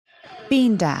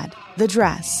Bean Dad, The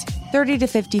Dress, 30 to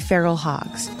 50 Feral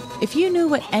Hogs. If you knew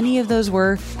what any of those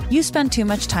were, you spend too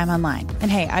much time online.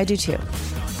 And hey, I do too.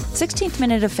 16th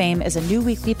Minute of Fame is a new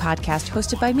weekly podcast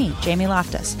hosted by me, Jamie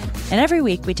Loftus. And every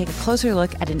week we take a closer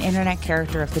look at an internet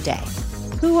character of the day.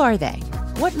 Who are they?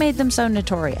 What made them so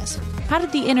notorious? How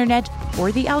did the internet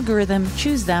or the algorithm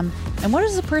choose them? And what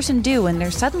does a person do when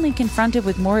they're suddenly confronted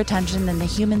with more attention than the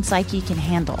human psyche can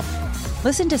handle?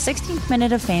 Listen to 16th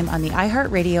Minute of Fame on the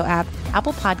iHeartRadio app,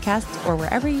 Apple Podcasts, or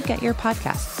wherever you get your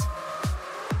podcasts.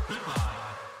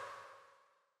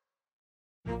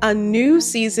 A new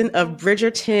season of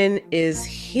Bridgerton is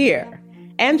here.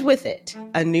 And with it,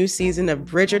 a new season of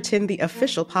Bridgerton, the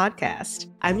official podcast.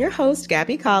 I'm your host,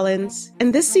 Gabby Collins,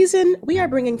 and this season, we are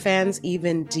bringing fans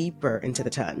even deeper into the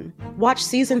ton. Watch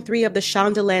season 3 of the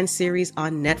Shondaland series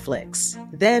on Netflix.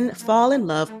 Then fall in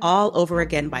love all over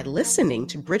again by listening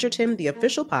to Bridgerton, the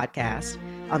official podcast,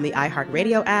 on the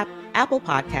iHeartRadio app, Apple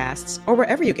Podcasts, or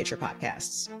wherever you get your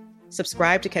podcasts.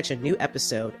 Subscribe to catch a new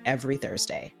episode every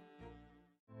Thursday.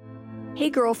 Hey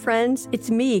girlfriends,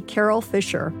 it's me, Carol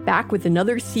Fisher, back with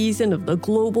another season of the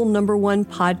global #1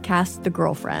 podcast, The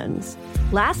Girlfriends.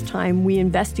 Last time, we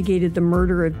investigated the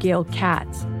murder of Gail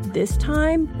Katz. This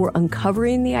time, we're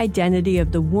uncovering the identity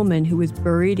of the woman who was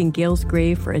buried in Gail's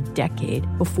grave for a decade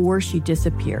before she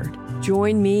disappeared.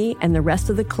 Join me and the rest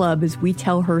of the club as we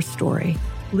tell her story.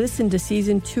 Listen to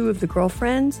Season 2 of The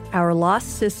Girlfriends, Our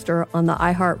Lost Sister on the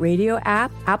iHeartRadio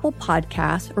app, Apple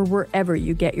Podcasts, or wherever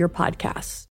you get your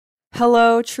podcasts.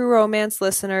 Hello, True Romance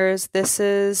listeners. This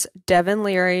is Devin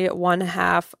Leary, one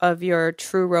half of your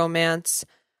True Romance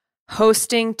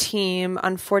hosting team.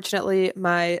 Unfortunately,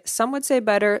 my some would say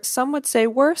better, some would say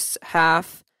worse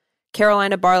half,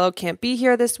 Carolina Barlow, can't be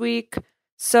here this week.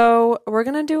 So we're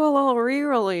going to do a little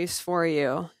re-release for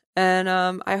you. And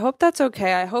I hope that's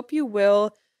okay. I hope you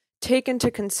will take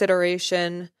into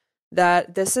consideration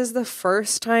that this is the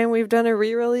first time we've done a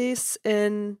re-release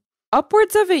in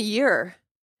upwards of a year.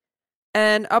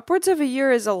 And upwards of a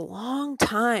year is a long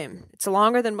time. It's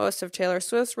longer than most of Taylor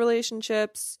Swift's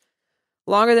relationships,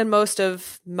 longer than most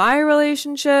of my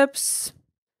relationships.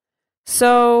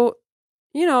 So,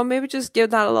 maybe just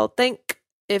give that a little think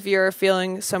if you're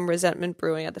feeling some resentment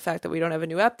brewing at the fact that we don't have a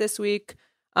new ep this week.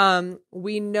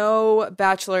 We know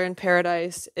Bachelor in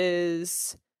Paradise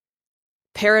is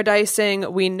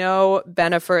paradising. We know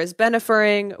Bennifer is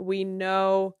Bennifering. We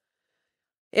know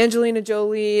Angelina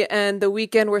Jolie and The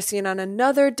Weeknd were seen on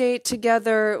another date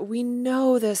together. We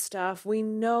know this stuff. We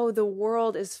know the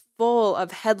world is full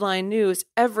of headline news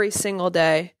every single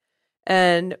day.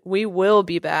 And we will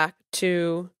be back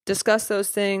to discuss those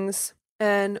things.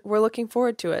 And we're looking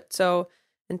forward to it. So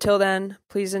until then,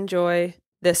 please enjoy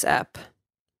this ep.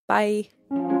 Bye.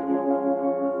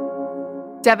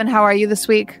 Devin, how are you this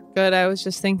week? Good. I was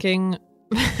just thinking,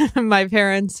 I'm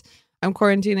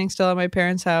quarantining still at my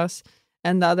parents' house.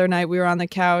 And the other night we were on the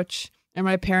couch and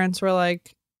my parents were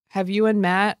like, have you and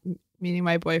Matt, meaning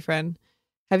my boyfriend,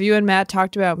 have you and Matt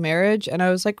talked about marriage? And I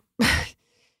was like,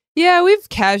 yeah, we've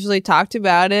casually talked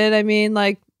about it. I mean,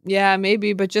 yeah,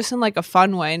 maybe, but just in a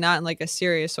fun way, not in a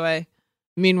serious way.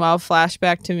 Meanwhile,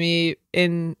 flashback to me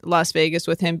in Las Vegas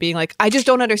with him being like, I just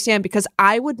don't understand because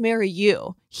I would marry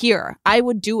you here. I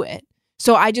would do it.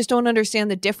 So I just don't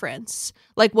understand the difference.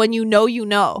 When you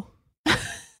know.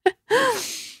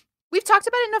 We've talked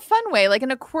about it in a fun way,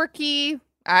 in a quirky,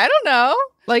 I don't know.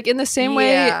 In the same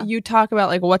way you talk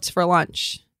about what's for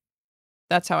lunch.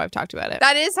 That's how I've talked about it.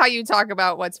 That is how you talk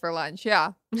about what's for lunch.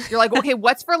 Yeah. You're like, okay,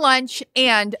 what's for lunch?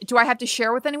 And do I have to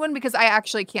share with anyone? Because I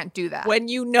actually can't do that. When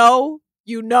you know,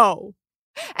 you know.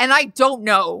 And I don't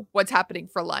know what's happening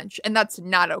for lunch. And that's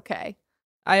not okay.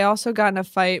 I also got in a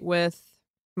fight with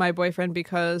my boyfriend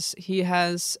because he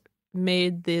has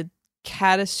made the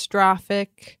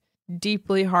catastrophic,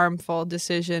 deeply harmful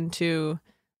decision to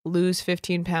lose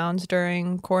 15 pounds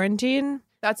during quarantine.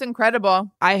 That's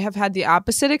incredible. I have had the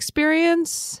opposite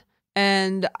experience.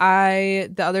 And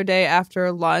the other day after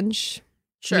lunch,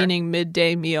 meaning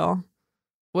midday meal,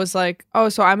 was like, oh,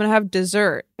 so I'm going to have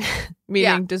dessert,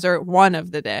 meaning dessert 1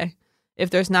 of the day. If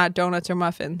there's not donuts or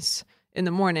muffins in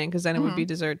the morning, because then it would be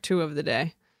dessert 2 of the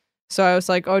day. So I was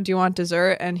like, oh, do you want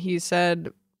dessert? And he said,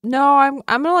 no,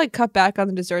 I'm going to cut back on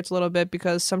the desserts a little bit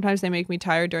because sometimes they make me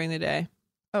tired during the day.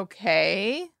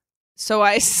 Okay. So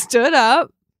I stood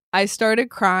up, I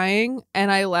started crying,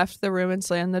 and I left the room and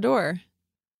slammed the door.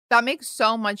 That makes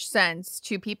so much sense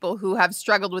to people who have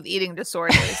struggled with eating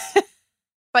disorders.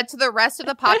 But to the rest of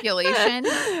the population,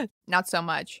 not so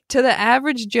much. To the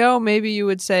average Joe, maybe you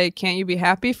would say, can't you be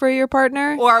happy for your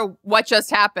partner? Or what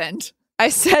just happened? I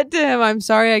said to him, I'm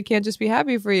sorry, I can't just be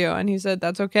happy for you. And he said,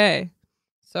 that's okay.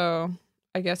 So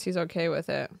I guess he's okay with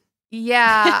it.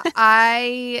 Yeah,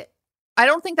 I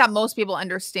don't think that most people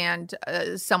understand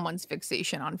someone's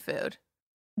fixation on food.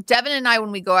 Devin and I,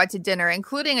 when we go out to dinner,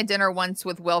 including a dinner once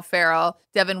with Will Ferrell,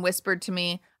 Devin whispered to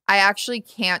me, I actually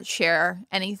can't share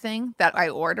anything that I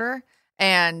order.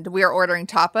 And we are ordering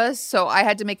tapas. So I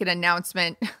had to make an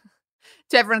announcement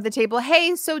to everyone at the table.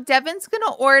 Hey, so Devin's going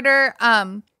to order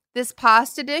this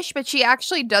pasta dish, but she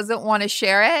actually doesn't want to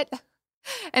share it.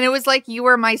 And it was like you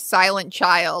were my silent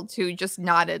child who just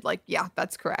nodded like, yeah,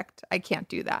 that's correct. I can't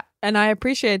do that. And I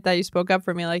appreciate that you spoke up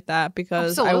for me like that,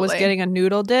 because I was Absolutely. getting a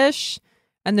noodle dish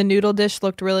and the noodle dish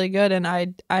looked really good. And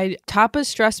I tapas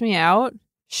stress me out.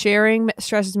 Sharing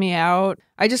stresses me out.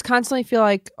 I just constantly feel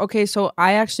like, okay, so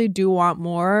I actually do want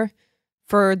more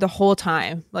for the whole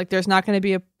time. Like there's not going to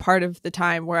be a part of the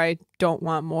time where I don't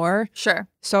want more. Sure.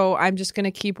 So I'm just going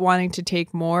to keep wanting to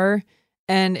take more.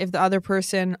 And if the other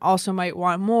person also might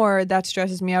want more, that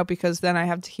stresses me out, because then I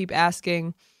have to keep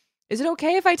asking, is it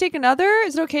okay if I take another?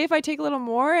 Is it okay if I take a little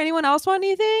more? Anyone else want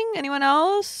anything? Anyone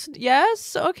else?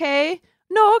 Yes? Okay.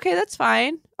 No, okay, that's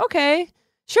fine. Okay.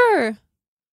 Sure.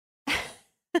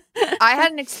 I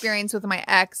had an experience with my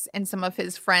ex and some of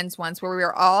his friends once where we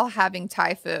were all having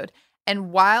Thai food.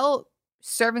 And while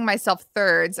serving myself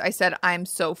thirds, I said, I'm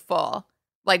so full,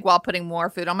 like while putting more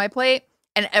food on my plate.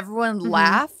 And everyone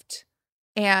laughed.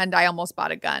 And I almost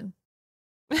bought a gun.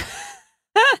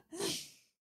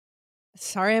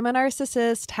 Sorry, I'm a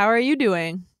narcissist. How are you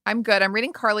doing? I'm good. I'm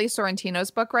reading Carly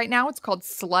Sorrentino's book right now. It's called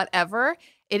Slut Ever.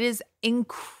 It is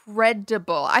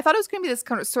incredible. I thought it was going to be this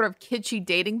kind of sort of kitschy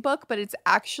dating book, but it's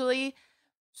actually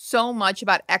so much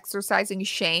about exercising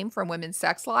shame from women's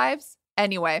sex lives.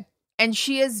 Anyway, and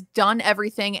she has done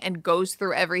everything and goes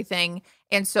through everything.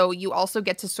 And so you also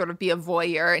get to sort of be a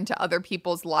voyeur into other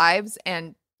people's lives.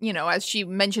 And, you know, as she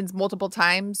mentions multiple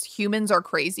times, humans are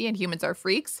crazy and humans are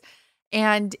freaks.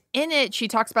 And in it, she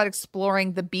talks about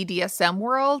exploring the BDSM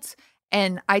world.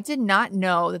 And I did not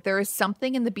know that there is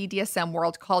something in the BDSM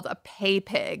world called a pay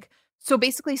pig. So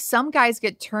basically, some guys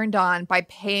get turned on by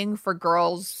paying for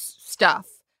girls' stuff,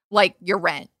 like your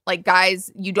rent. Like,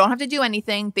 guys, you don't have to do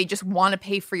anything. They just want to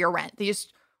pay for your rent. They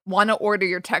just want to order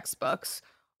your textbooks.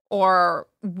 Or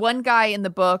one guy in the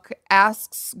book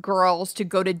asks girls to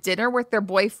go to dinner with their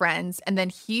boyfriends, and then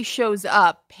he shows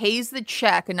up, pays the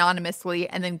check anonymously,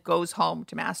 and then goes home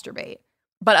to masturbate.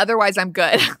 But otherwise, I'm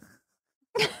good.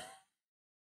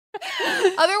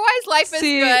 Otherwise, life is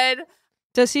good.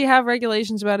 Does he have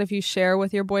regulations about if you share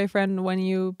with your boyfriend when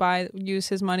you use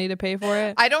his money to pay for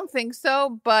it? I don't think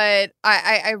so, but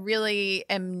I really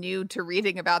am new to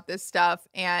reading about this stuff.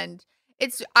 And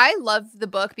I love the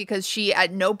book because she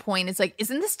at no point is like,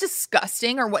 isn't this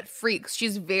disgusting or what freaks?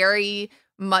 She's very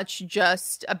much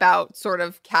just about sort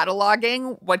of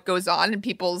cataloging what goes on in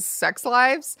people's sex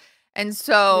lives. And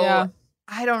so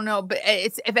I don't know, but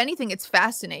if anything, it's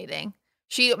fascinating.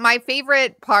 My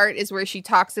favorite part is where she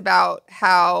talks about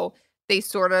how they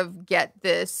sort of get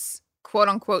this quote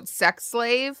unquote sex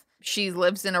slave. She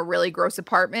lives in a really gross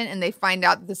apartment and they find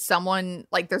out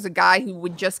that there's a guy who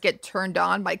would just get turned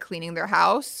on by cleaning their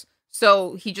house.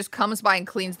 So he just comes by and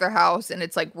cleans their house, and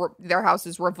it's like their house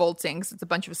is revolting because it's a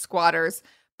bunch of squatters.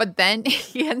 But then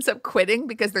he ends up quitting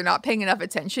because they're not paying enough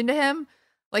attention to him.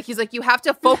 Like, he's like, you have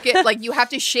to focus, like, you have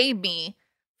to shame me.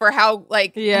 For how,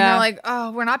 like, and they're like,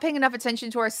 oh, we're not paying enough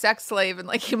attention to our sex slave, and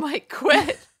like, he might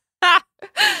quit.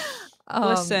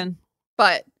 Listen.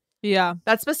 But yeah,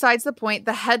 that's besides the point.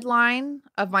 The headline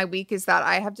of my week is that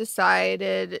I have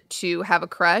decided to have a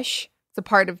crush. It's a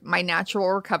part of my natural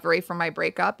recovery from my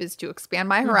breakup, is to expand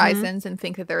my horizons and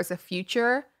think that there's a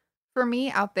future for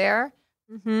me out there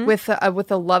with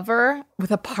a lover, with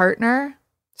a partner.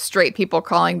 Straight people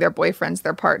calling their boyfriends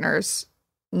their partners.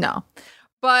 No.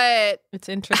 But it's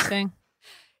interesting.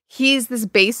 He's this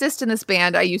bassist in this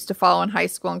band I used to follow in high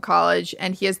school and college,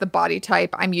 and he has the body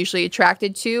type I'm usually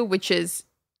attracted to, which is,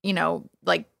 you know,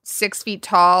 like 6 feet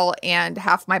tall and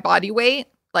half my body weight.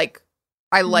 Like,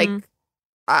 I like,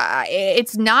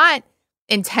 it's not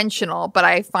intentional, but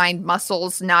I find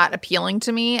muscles not appealing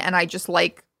to me, and I just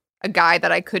like a guy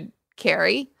that I could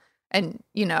carry. And,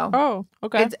 you know, oh,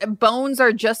 okay. Bones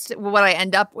are just what I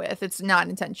end up with. It's not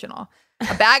intentional.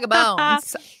 A bag of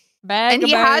bones. And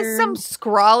he has some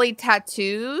scrawly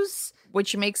tattoos,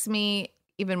 which makes me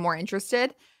even more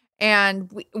interested.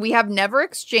 And we have never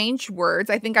exchanged words.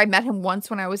 I think I met him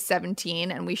once when I was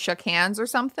 17 and we shook hands or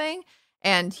something.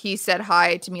 And he said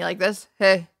hi to me like this.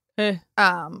 Hey.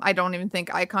 I don't even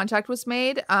think eye contact was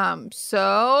made.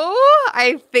 So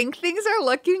I think things are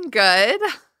looking good.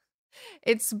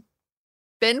 It's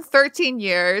been 13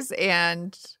 years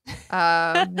and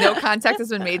no contact has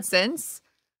been made since.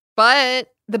 But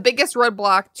the biggest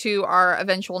roadblock to our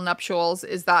eventual nuptials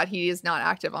is that he is not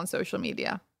active on social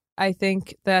media. I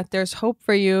think that there's hope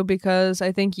for you because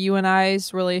I think you and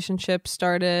I's relationship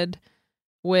started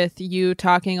with you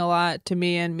talking a lot to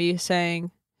me and me saying,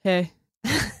 hey.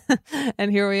 And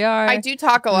here we are. I do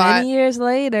talk a lot. Many years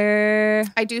later.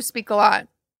 I do speak a lot.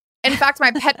 In fact,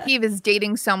 my pet peeve is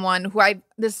dating someone who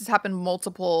this has happened in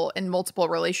multiple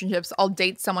relationships. I'll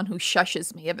date someone who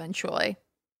shushes me eventually.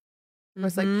 I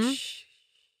was like, shh.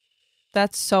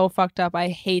 That's so fucked up. I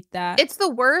hate that. It's the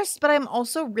worst, but I'm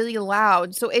also really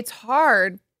loud. So it's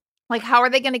hard. Like, how are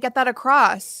they going to get that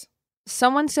across?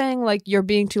 Someone saying like you're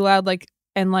being too loud, like,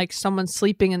 and like someone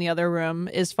sleeping in the other room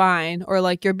is fine. Or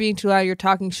like you're being too loud, you're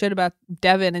talking shit about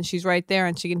Devin and she's right there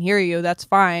and she can hear you. That's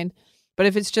fine. But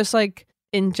if it's just like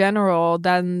in general,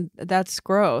 then that's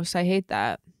gross. I hate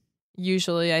that.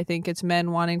 Usually I think it's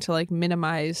men wanting to like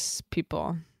minimize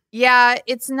people. Yeah,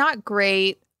 it's not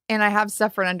great. And I have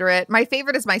suffered under it. My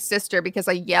favorite is my sister because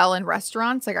I yell in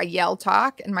restaurants. Like I yell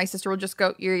talk and my sister will just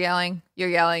go, you're yelling,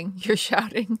 you're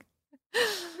shouting.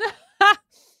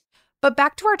 But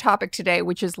back to our topic today,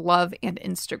 which is love and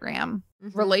Instagram.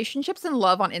 Mm-hmm. Relationships and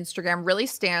love on Instagram really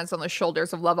stands on the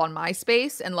shoulders of love on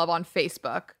MySpace and love on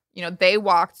Facebook. You know, they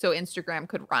walked so Instagram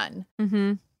could run.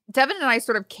 Mm-hmm. Devin and I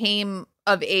sort of came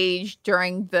of age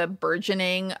during the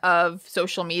burgeoning of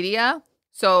social media.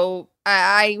 So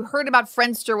I heard about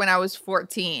Friendster when I was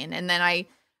 14. And then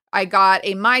I got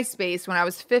a MySpace when I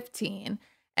was 15.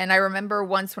 And I remember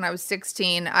once when I was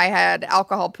 16, I had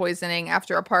alcohol poisoning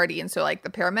after a party. And so like the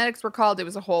paramedics were called. It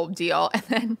was a whole deal. And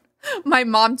then my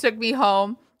mom took me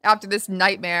home after this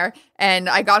nightmare. And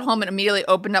I got home and immediately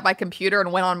opened up my computer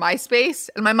and went on MySpace.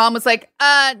 And my mom was like,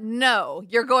 no,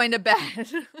 you're going to bed.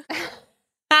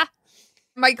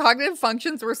 My cognitive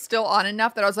functions were still on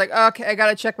enough that I was like, okay, I got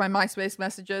to check my MySpace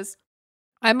messages.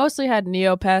 I mostly had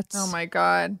Neopets. Oh my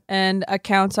God. And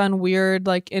accounts on weird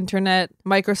like internet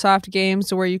Microsoft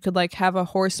games where you could like have a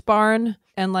horse barn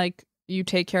and like you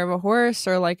take care of a horse,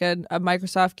 or like a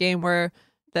Microsoft game where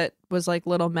that was like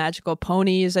little magical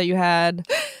ponies that you had.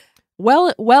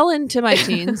 Well into my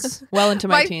teens. My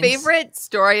teens. Favorite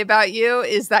story about you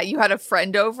is that you had a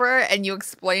friend over and you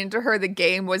explained to her the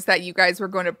game was that you guys were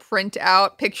going to print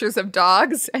out pictures of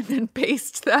dogs and then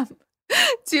paste them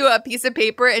to a piece of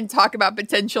paper and talk about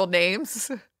potential names.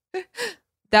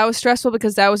 That was stressful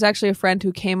because that was actually a friend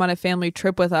who came on a family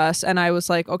trip with us. And I was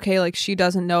like, okay, like she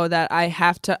doesn't know that I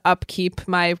have to upkeep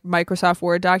my Microsoft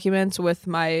Word documents with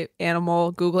my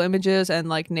animal Google images and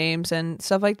like names and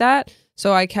stuff like that.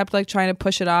 So I kept like trying to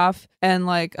push it off. And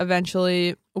like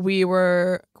eventually we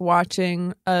were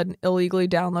watching an illegally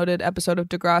downloaded episode of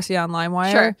Degrassi on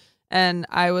LimeWire. Sure. And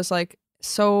I was like,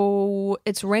 so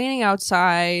it's raining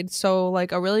outside. So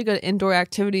like a really good indoor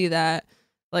activity that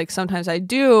like sometimes I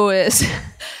do is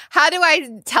how do I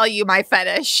tell you my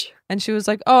fetish? And she was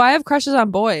like, oh, I have crushes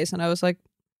on boys. And I was like,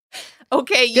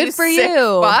 okay, you good for sick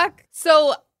you. Fuck.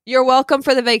 So you're welcome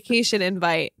for the vacation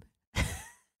invite.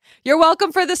 You're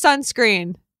welcome for the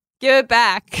sunscreen. Give it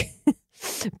back.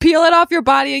 Peel it off your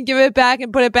body and give it back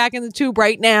and put it back in the tube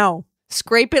right now.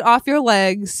 Scrape it off your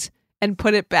legs and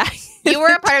put it back. You were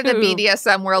a part of the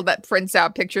BDSM world that prints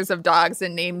out pictures of dogs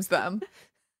and names them.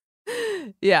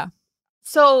 Yeah.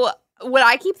 So what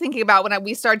I keep thinking about when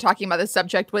we started talking about this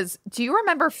subject was, do you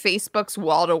remember Facebook's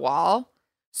wall-to-wall?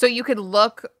 So you could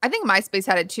look, I think MySpace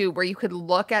had it too, where you could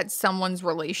look at someone's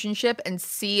relationship and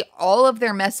see all of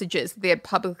their messages they had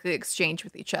publicly exchanged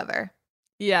with each other.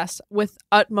 Yes, with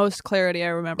utmost clarity, I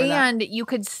remember that. And you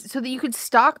could, so that you could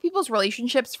stalk people's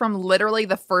relationships from literally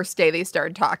the first day they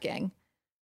started talking.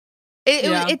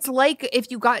 It's like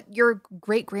if you got your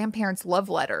great-grandparents' love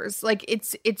letters. Like,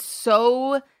 it's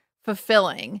so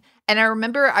fulfilling. And I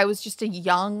remember I was just a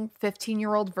young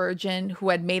 15-year-old virgin who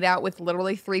had made out with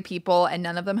literally 3 people and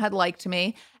none of them had liked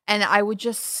me. And I would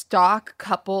just stalk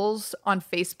couples on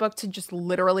Facebook to just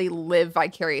literally live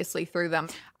vicariously through them.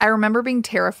 I remember being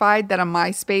terrified that a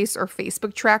MySpace or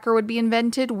Facebook tracker would be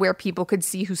invented where people could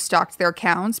see who stalked their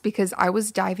accounts, because I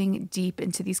was diving deep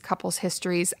into these couples'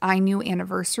 histories. I knew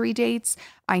anniversary dates.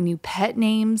 I knew pet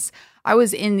names. I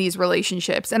was in these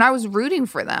relationships and I was rooting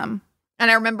for them. And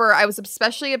I remember I was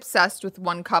especially obsessed with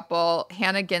one couple,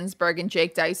 Hannah Ginsburg and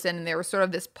Jake Dyson, and they were sort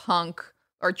of this punk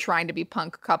or trying to be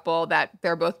punk couple that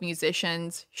they're both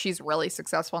musicians. She's really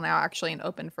successful now, actually, and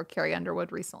opened for Carrie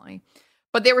Underwood recently.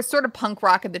 But they were sort of punk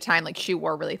rock at the time. Like, she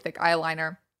wore really thick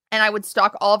eyeliner. And I would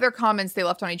stalk all of their comments they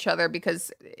left on each other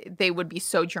because they would be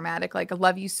so dramatic. Like, I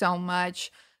love you so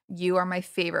much. You are my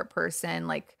favorite person.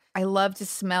 Like, I love to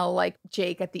smell like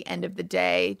Jake at the end of the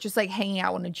day. Just like hanging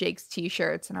out one of Jake's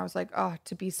t-shirts. And I was like, oh,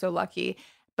 to be so lucky.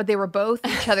 but they were both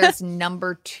each other's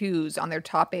number 2s on their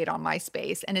top 8 on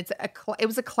MySpace. And it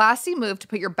was a classy move to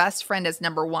put your best friend as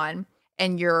number 1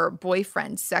 and your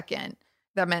boyfriend second.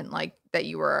 That meant like that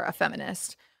you were a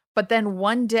feminist. But then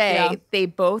one day they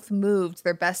both moved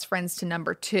their best friends to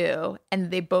number 2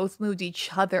 and they both moved each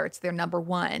other to their number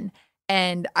 1.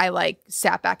 And I like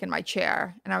sat back in my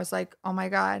chair and I was like, oh my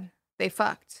God, they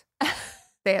fucked.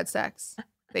 They had sex.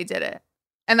 They did it.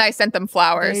 And I sent them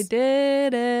flowers. They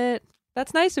did it.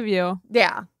 That's nice of you.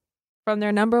 Yeah. From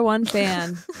their number 1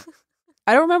 fan.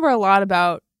 I don't remember a lot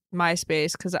about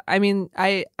MySpace because I mean,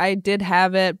 I did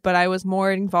have it, but I was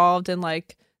more involved in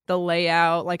like the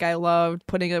layout. Like I loved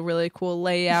putting a really cool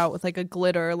layout with like a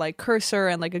glitter like cursor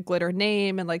and like a glitter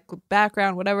name and like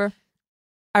background, whatever.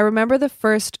 I remember the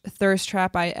first thirst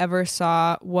trap I ever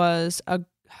saw was a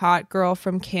hot girl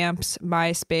from camp's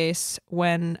MySpace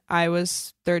when I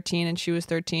was 13 and she was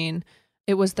 13.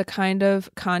 It was the kind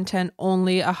of content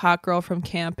only a hot girl from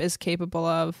camp is capable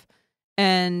of.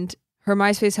 And her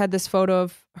MySpace had this photo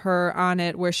of her on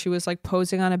it where she was like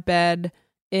posing on a bed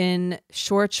in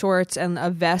short shorts and a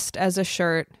vest as a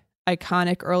shirt.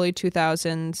 Iconic early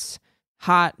 2000s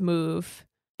hot move.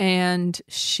 And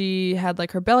she had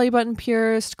like her belly button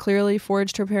pierced, clearly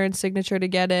forged her parents' signature to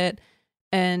get it.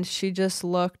 And she just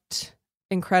looked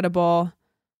incredible.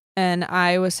 And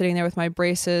I was sitting there with my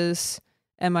braces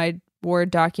and my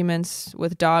Word documents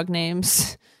with dog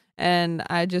names. And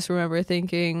I just remember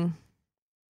thinking,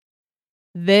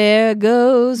 there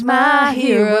goes my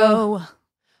hero.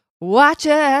 Watch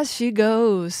her as she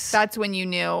goes. That's when you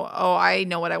knew, oh, I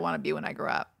know what I want to be when I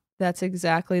grow up. That's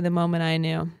exactly the moment I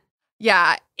knew.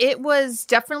 Yeah, it was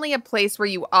definitely a place where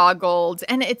you ogled.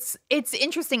 And it's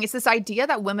interesting. It's this idea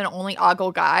that women only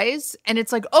ogle guys. And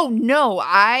it's like, oh, no,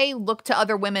 I look to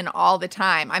other women all the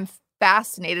time. I'm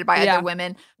fascinated by other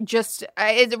women. Just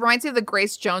it reminds me of the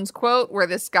Grace Jones quote where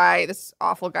this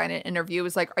awful guy in an interview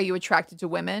was like, are you attracted to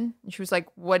women? And she was like,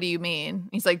 what do you mean?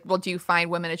 He's like, well, do you find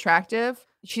women attractive?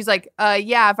 She's like,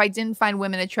 yeah, if I didn't find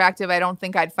women attractive, I don't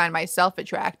think I'd find myself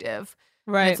attractive.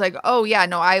 Right. And it's like, oh, yeah,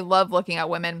 no, I love looking at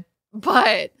women.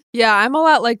 But yeah, I'm a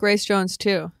lot like Grace Jones,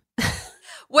 too.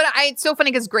 It's so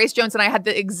funny because Grace Jones and I had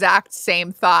the exact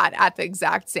same thought at the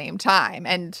exact same time.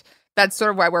 And that's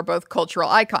sort of why we're both cultural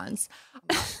icons.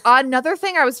 Another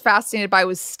thing I was fascinated by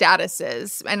was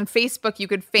statuses. And Facebook, you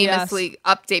could famously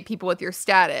update people with your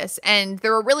status. And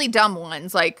there were really dumb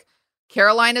ones like,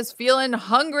 Carolina's feeling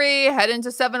hungry, head into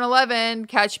 7-Eleven,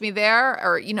 catch me there.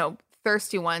 Or, you know,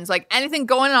 thirsty ones like, anything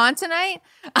going on tonight?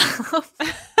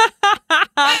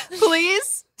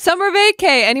 Please? Summer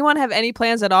vacay. Anyone have any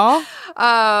plans at all?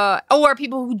 Or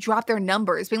people who drop their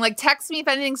numbers being like, text me if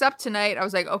anything's up tonight. I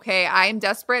was like, okay, I am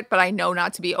desperate, but I know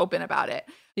not to be open about it.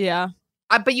 Yeah.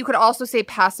 But you could also say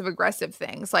passive aggressive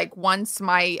things. Like once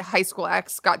my high school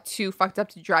ex got too fucked up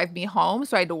to drive me home.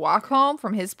 So I had to walk home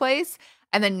from his place.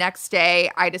 And the next day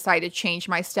I decided to change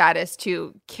my status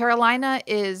to Carolina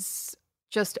is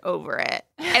just over it.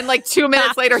 And like 2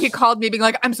 minutes later, he called me being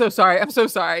like, I'm so sorry. I'm so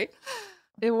sorry.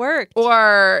 It worked.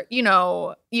 Or, you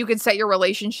know, you could set your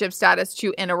relationship status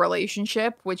to in a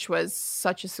relationship, which was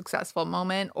such a successful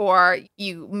moment. Or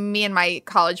me and my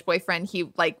college boyfriend, he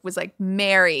was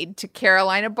married to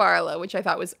Carolina Barlow, which I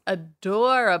thought was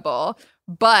adorable.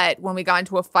 But when we got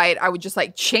into a fight, I would just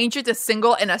change it to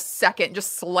single in a second,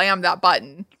 just slam that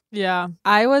button. Yeah.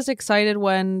 I was excited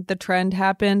when the trend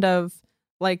happened of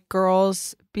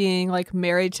girls being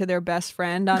married to their best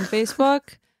friend on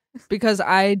Facebook. Because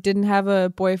I didn't have a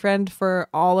boyfriend for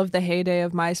all of the heyday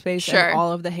of MySpace and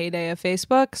all of the heyday of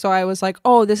Facebook. So I was like,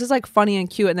 oh, this is funny and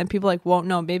cute. And then people won't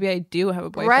know. Maybe I do have a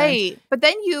boyfriend. Right. But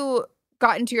then you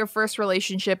got into your first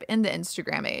relationship in the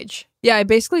Instagram age. Yeah, I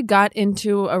basically got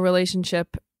into a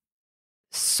relationship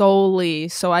solely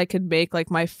so I could make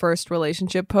my first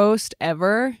relationship post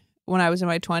ever when I was in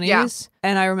my 20s. Yeah.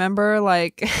 And I remember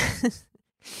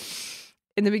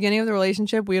in the beginning of the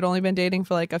relationship, we had only been dating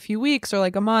for a few weeks or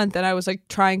a month. And I was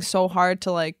trying so hard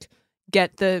to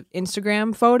get the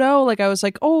Instagram photo. I was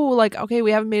okay,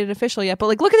 we haven't made it official yet. But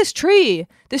look at this tree.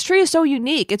 This tree is so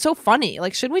unique. It's so funny.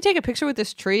 Shouldn't we take a picture with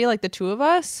this tree? The two of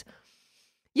us?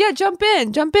 Yeah, jump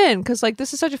in. Because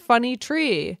this is such a funny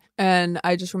tree. And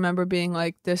I just remember being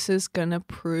this is going to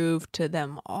prove to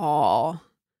them all.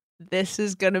 This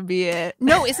is going to be it.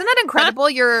 No, isn't that incredible?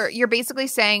 You're basically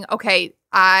saying, okay,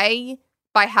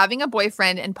 by having a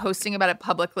boyfriend and posting about it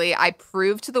publicly, I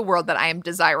prove to the world that I am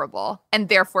desirable and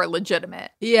therefore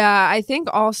legitimate. Yeah, I think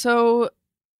also,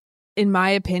 in my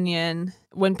opinion,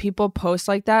 when people post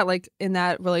like that, in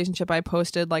that relationship, I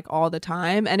posted all the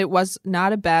time. And it was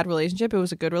not a bad relationship. It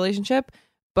was a good relationship.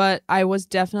 But I was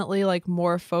definitely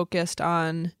more focused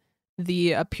on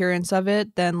the appearance of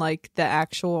it than like the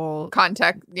actual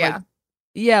Contact. Yeah.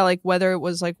 Like whether it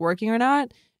was like working or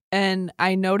not. And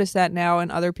I notice that now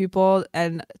in other people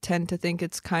and tend to think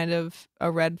it's kind of a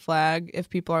red flag if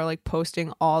people are like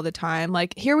posting all the time.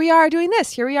 Like, here we are doing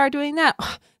this. Here we are doing that.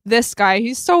 This guy,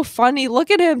 he's so funny.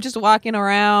 Look at him just walking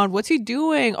around. What's he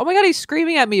doing? Oh my God, he's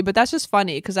screaming at me. But that's just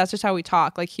funny because that's just how we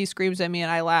talk. Like he screams at me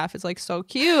and I laugh. It's like so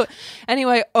cute.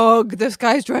 Anyway, this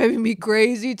guy's driving me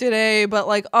crazy today. But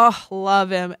like, love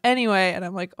him. Anyway, and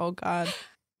I'm like, oh God.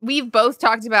 We've both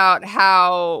talked about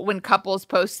how when couples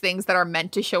post things that are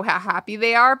meant to show how happy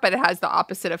they are, but it has the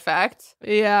opposite effect.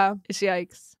 Yeah.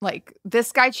 Yikes. Like,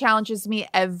 this guy challenges me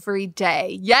every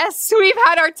day. Yes, we've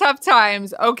had our tough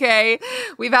times, okay?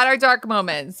 We've had our dark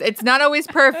moments. It's not always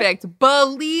perfect.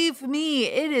 Believe me,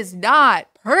 it is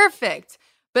not perfect.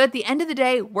 But at the end of the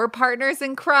day, we're partners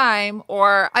in crime.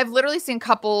 Or I've literally seen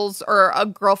couples or a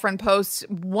girlfriend post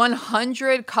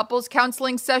 100 couples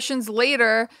counseling sessions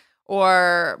later,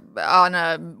 or on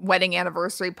a wedding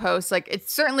anniversary post. Like, it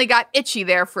certainly got itchy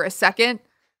there for a second.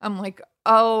 I'm like,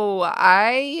 oh,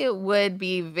 I would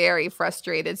be very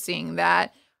frustrated seeing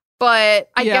that. But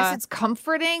I guess it's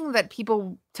comforting that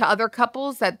to other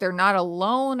couples, that they're not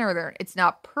alone or it's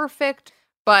not perfect.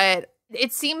 But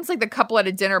it seems like the couple at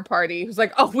a dinner party who's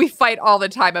like, oh, we fight all the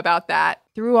time about that.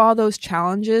 Through all those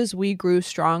challenges, we grew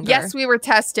stronger. Yes, we were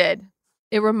tested.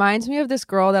 It reminds me of this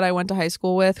girl that I went to high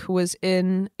school with who was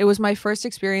it was my first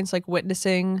experience like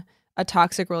witnessing a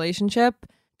toxic relationship.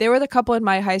 They were the couple in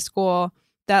my high school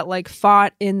that like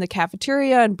fought in the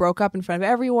cafeteria and broke up in front of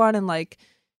everyone, and like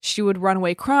she would run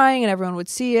away crying and everyone would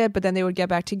see it, but then they would get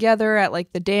back together at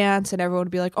like the dance and everyone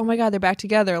would be like, oh my God, they're back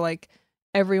together. Like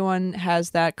everyone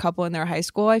has that couple in their high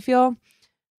school, I feel.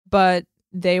 But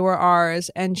they were ours,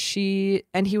 and he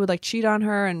would like cheat on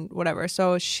her and whatever.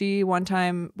 So one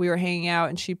time we were hanging out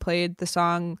and she played the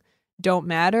song Don't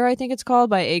Matter, I think it's called,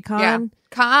 by Akon. Yeah.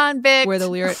 Convict. Where the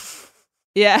lyric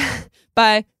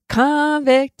by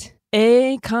Convict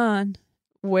Akon,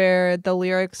 where the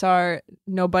lyrics are,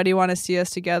 nobody want to see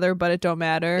us together, but it don't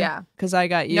matter. Yeah. Because I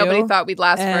got you. Nobody thought we'd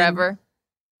last forever.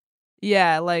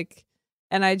 Yeah, like,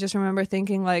 and I just remember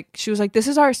thinking, like, she was like, this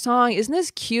is our song. Isn't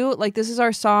this cute? Like, this is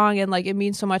our song. And, like, it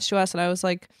means so much to us. And I was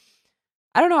like,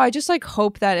 I don't know. I just, like,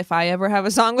 hope that if I ever have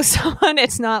a song with someone,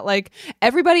 it's not, like,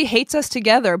 everybody hates us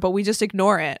together, but we just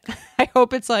ignore it. I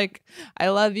hope it's, like, I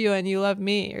love you and you love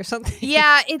me or something.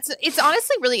 Yeah, it's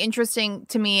honestly really interesting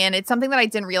to me. And it's something that I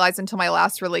didn't realize until my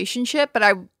last relationship. But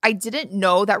I didn't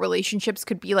know that relationships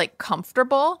could be, like,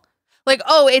 comfortable. Like,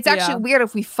 oh, it's actually weird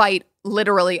if we fight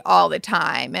literally all the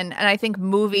time. And I think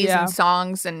movies and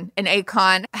songs and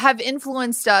Akon have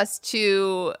influenced us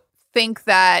to think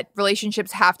that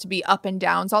relationships have to be up and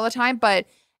downs all the time. But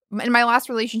in my last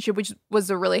relationship, which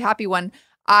was a really happy one,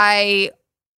 I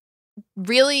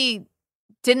really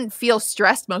didn't feel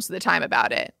stressed most of the time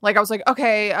about it. Like, I was like,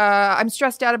 okay, I'm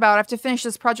stressed out about I have to finish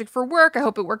this project for work. I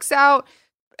hope it works out.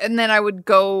 And then I would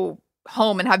go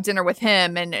home and have dinner with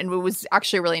him, and it was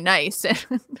actually really nice.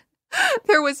 And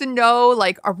there was no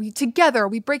like, are we together? Are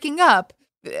we breaking up?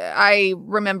 I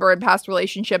remember in past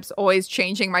relationships always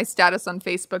changing my status on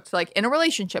Facebook to like in a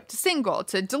relationship, to single,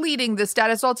 to deleting the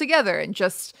status altogether. And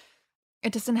just,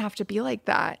 it doesn't have to be like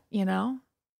that, you know?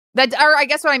 That, or I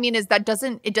guess what I mean is it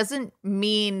doesn't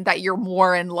mean that you're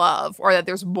more in love or that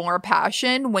there's more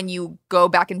passion when you go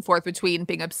back and forth between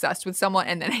being obsessed with someone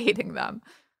and then hating them.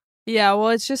 Yeah, well,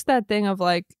 it's just that thing of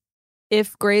like,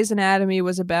 if Grey's Anatomy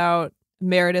was about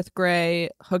Meredith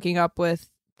Grey hooking up with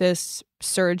this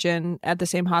surgeon at the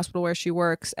same hospital where she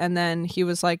works, and then he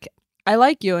was like, I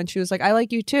like you, and she was like, I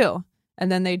like you too,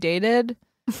 and then they dated,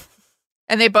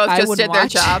 and they both just did their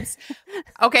jobs.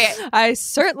 Okay, I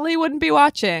certainly wouldn't be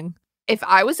watching. If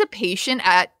I was a patient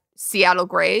at Seattle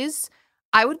Grey's,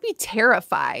 I would be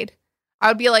terrified. I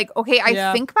would be like, okay,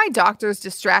 I think my doctor's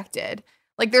distracted.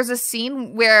 Like, there's a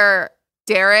scene where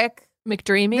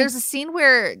There's a scene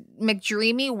where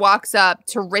McDreamy walks up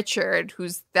to Richard,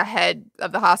 who's the head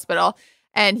of the hospital,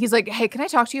 and he's like, hey, can I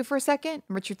talk to you for a second?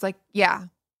 And Richard's like, yeah. And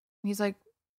he's like,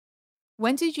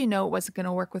 when did you know it wasn't going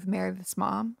to work with Meredith's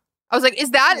mom? I was like,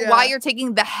 is that why you're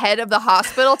taking the head of the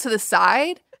hospital to the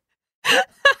side?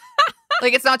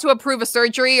 Like, it's not to approve a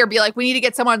surgery or be like, we need to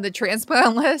get someone on the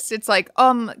transplant list. It's like,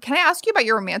 can I ask you about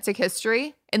your romantic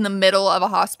history in the middle of a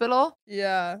hospital?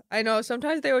 Yeah, I know.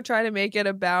 Sometimes they would try to make it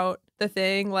about the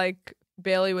thing. Like,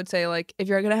 Bailey would say, like, if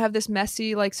you're going to have this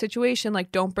messy, like, situation,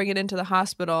 like, don't bring it into the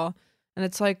hospital. And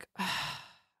it's like,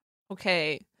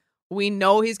 okay, we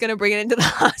know he's going to bring it into the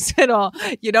hospital.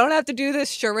 You don't have to do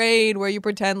this charade where you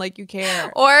pretend like you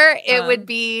care. Or it would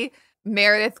be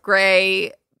Meredith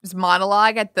Grey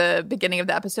monologue at the beginning of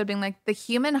the episode being like, the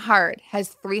human heart has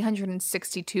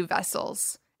 362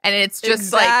 vessels. And it's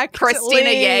just like Christina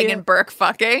Yang and Burke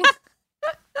fucking.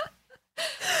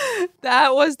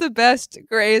 That was the best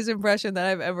Grey's impression that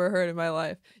I've ever heard in my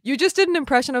life. You just did an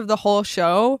impression of the whole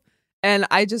show, and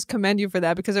I just commend you for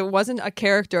that because it wasn't a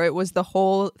character. It was the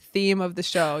whole theme of the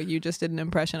show you just did an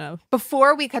impression of.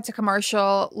 Before we cut to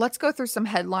commercial, let's go through some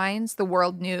headlines. The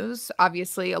world news,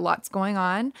 obviously a lot's going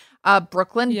on.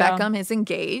 Brooklyn Beckham is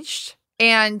engaged.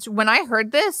 And when I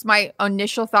heard this, my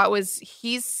initial thought was,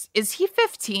 is he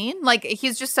 15? Like,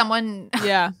 he's just someone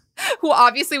who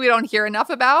obviously we don't hear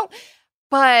enough about.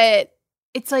 But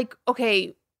it's like,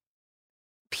 okay,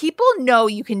 people know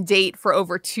you can date for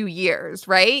over 2 years,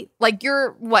 right? Like,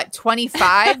 you're,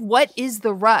 25? What is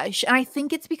the rush? And I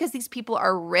think it's because these people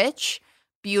are rich,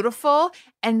 beautiful,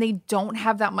 and they don't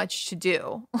have that much to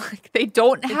do. Like, they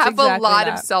don't have a lot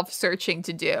of self-searching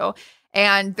to do.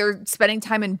 And they're spending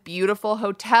time in beautiful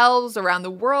hotels around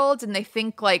the world, and they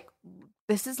think, like,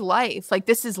 this is life. Like,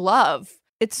 this is love.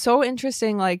 It's so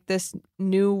interesting, like, this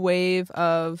new wave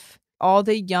of all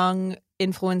the young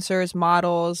influencers,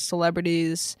 models,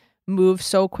 celebrities move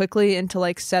so quickly into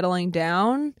like settling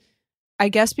down. I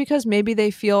guess because maybe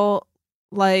they feel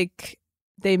like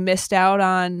they missed out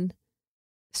on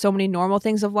so many normal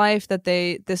things of life that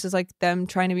this is like them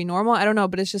trying to be normal. I don't know,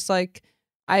 but it's just like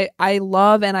I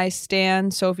love and I stan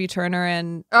Sophie Turner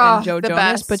and Joe Jonas,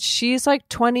 best. But she's like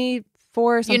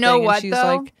 24 or something. You know what, and she's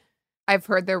though? Like, I've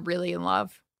heard they're really in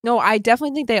love. No, I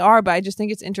definitely think they are, but I just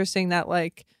think it's interesting that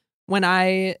like when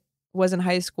I was in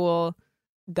high school,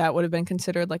 that would have been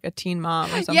considered like a teen mom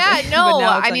or something. Yeah, no.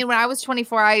 I mean, when I was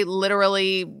 24, I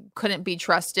literally couldn't be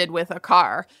trusted with a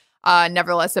car,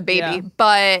 nevertheless a baby. Yeah.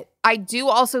 But I do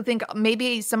also think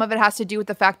maybe some of it has to do with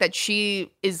the fact that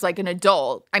she is like an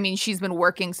adult. I mean, she's been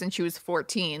working since she was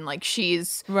 14. Like,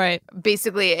 she's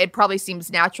basically, it probably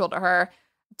seems natural to her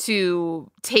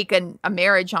to take a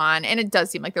marriage on. And it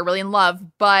does seem like they're really in love,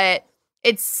 but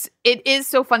it is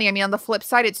so funny. I mean, on the flip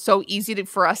side, it's so easy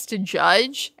for us to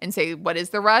judge and say, what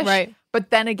is the rush? Right. But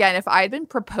then again, if I had been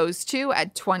proposed to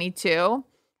at 22,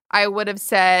 I would have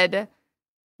said,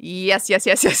 yes,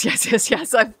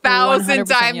 1,000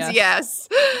 times yes.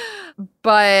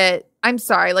 But I'm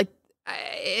sorry, like,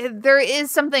 there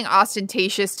is something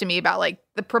ostentatious to me about like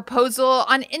the proposal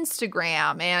on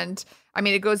Instagram. And I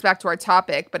mean, it goes back to our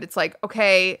topic, but it's like,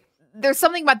 okay, there's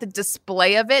something about the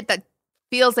display of it that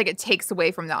feels like it takes away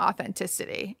from the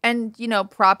authenticity. And, you know,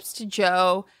 props to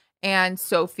Joe and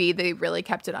Sophie. They really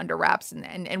kept it under wraps,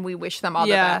 and we wish them all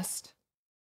the best.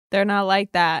 They're not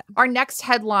like that. Our next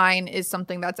headline is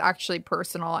something that's actually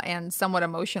personal and somewhat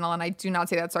emotional, and I do not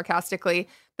say that sarcastically.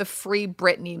 The Free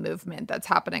Britney movement that's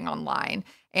happening online.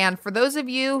 And for those of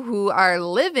you who are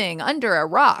living under a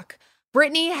rock,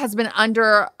 Britney has been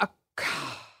under a...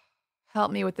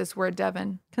 Help me with this word,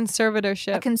 Devin.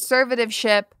 Conservatorship. A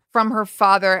conservatorship from her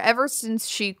father ever since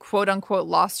she, quote unquote,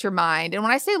 lost her mind. And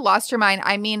when I say lost her mind,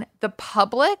 I mean the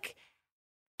public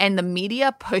and the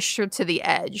media pushed her to the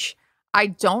edge. I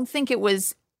don't think it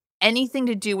was anything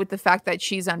to do with the fact that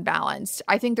she's unbalanced.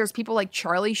 I think there's people like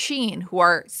Charlie Sheen who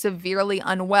are severely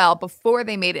unwell before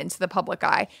they made it into the public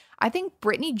eye. I think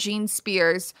Britney Jean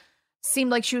Spears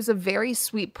seemed like she was a very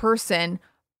sweet person,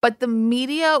 but the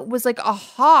media was like a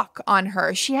hawk on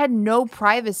her. She had no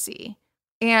privacy.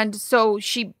 And so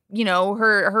she, you know,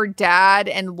 her dad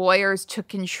and lawyers took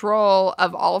control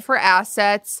of all of her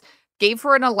assets, gave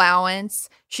her an allowance.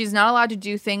 She's not allowed to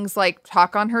do things like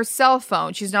talk on her cell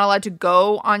phone. She's not allowed to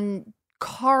go on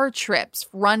car trips,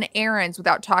 run errands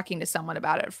without talking to someone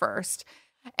about it first.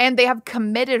 And they have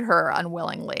committed her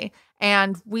unwillingly.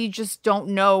 And we just don't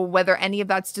know whether any of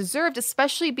that's deserved,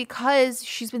 especially because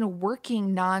she's been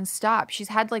working nonstop. She's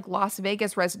had like Las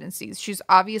Vegas residencies. She's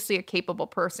obviously a capable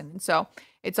person. And so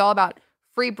it's all about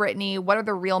Free Britney. What are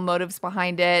the real motives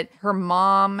behind it? Her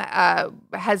mom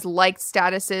has liked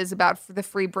statuses about the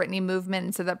Free Britney movement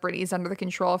and said that Britney's under the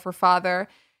control of her father.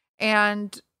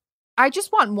 And I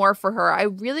just want more for her. I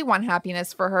really want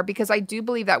happiness for her because I do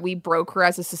believe that we broke her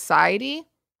as a society.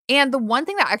 And the one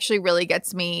thing that actually really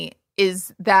gets me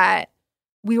is that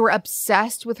we were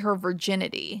obsessed with her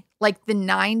virginity. Like the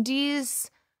 90s,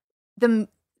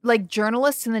 like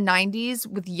journalists in the 90s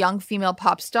with young female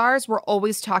pop stars were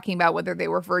always talking about whether they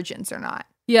were virgins or not.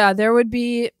 Yeah, there would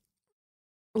be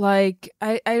like,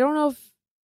 I don't know if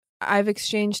I've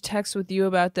exchanged texts with you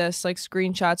about this, like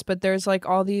screenshots, but there's like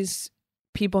all these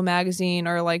People Magazine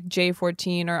or like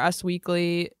J14 or Us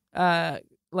Weekly,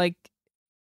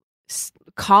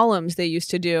 columns they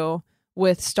used to do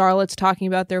with starlets talking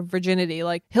about their virginity.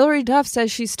 Like Hillary Duff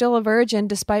says she's still a virgin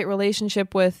despite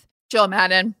relationship with Jill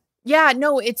Madden. Yeah,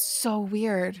 no, it's so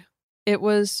weird. It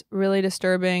was really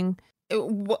disturbing.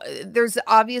 There's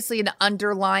obviously an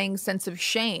underlying sense of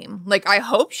shame. Like, I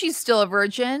hope she's still a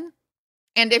virgin.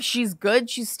 And if she's good,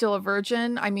 she's still a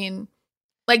virgin. I mean,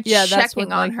 like, yeah, checking that's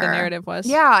what, on like, her. the narrative was.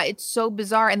 Yeah, it's so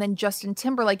bizarre. And then Justin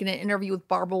Timberlake in an interview with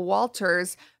Barbara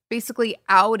Walters basically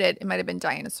outed, it might have been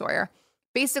Diana Sawyer,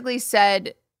 basically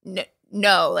said,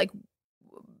 no, like,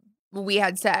 we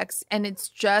had sex. And it's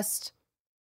just,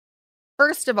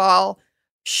 first of all,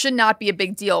 should not be a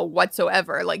big deal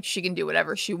whatsoever. Like, she can do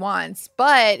whatever she wants.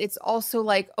 But it's also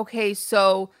like, okay,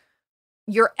 so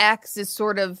your ex is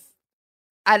sort of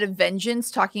out of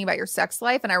vengeance talking about your sex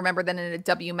life. And I remember then in a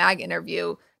WMAG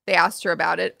interview, they asked her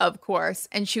about it, of course.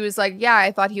 And she was like, yeah,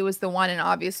 I thought he was the one. And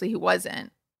obviously he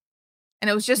wasn't. And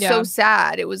it was just so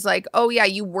sad. It was like, oh yeah,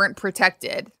 you weren't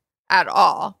protected at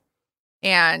all.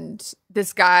 And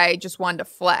this guy just wanted to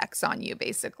flex on you,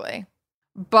 basically.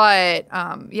 But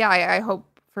yeah, I hope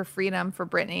for freedom for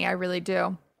Britney. I really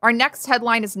do. Our next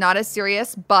headline is not as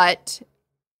serious, but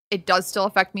it does still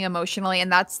affect me emotionally.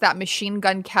 And that's that Machine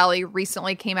Gun Kelly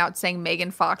recently came out saying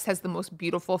Megan Fox has the most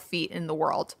beautiful feet in the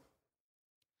world.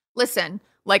 Listen,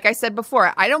 like I said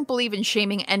before, I don't believe in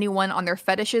shaming anyone on their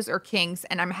fetishes or kinks,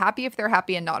 and I'm happy if they're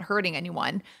happy and not hurting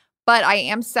anyone. But I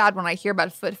am sad when I hear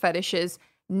about foot fetishes,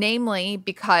 namely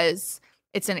because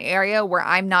it's an area where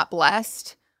I'm not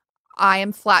blessed. I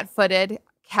am flat-footed,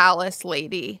 callous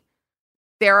lady.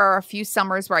 There are a few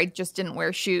summers where I just didn't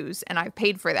wear shoes, and I've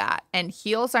paid for that. And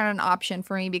heels aren't an option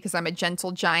for me because I'm a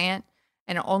gentle giant,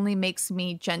 and it only makes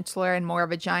me gentler and more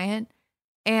of a giant.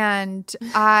 And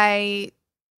I'm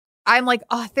like,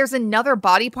 oh, there's another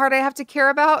body part I have to care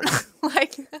about.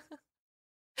 Like,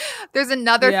 there's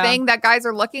another thing that guys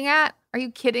are looking at. Are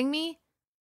you kidding me?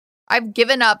 I've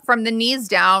given up from the knees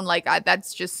down. Like,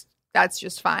 that's just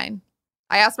fine.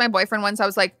 I asked my boyfriend once, I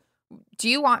was like, do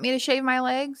you want me to shave my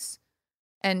legs?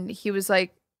 And he was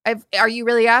like, are you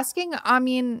really asking? I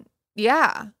mean,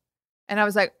 yeah. And I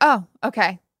was like, oh,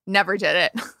 okay. Never did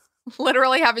it.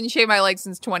 Literally haven't shaved my legs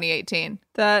since 2018.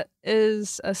 That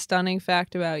is a stunning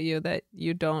fact about you, that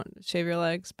you don't shave your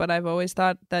legs. But I've always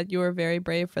thought that you were very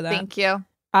brave for that. Thank you.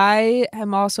 I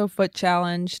am also foot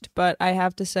challenged, but I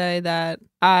have to say that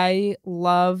I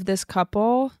love this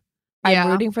couple. Yeah.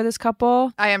 I'm rooting for this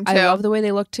couple. I am too. I love the way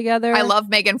they look together. I love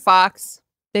Megan Fox.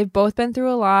 They've both been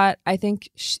through a lot. I think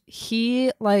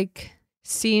he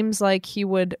seems like he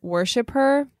would worship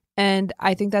her, and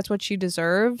I think that's what she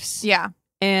deserves. Yeah.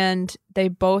 And they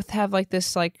both have like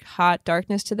this like hot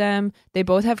darkness to them. They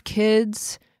both have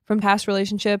kids from past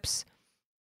relationships.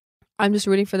 I'm just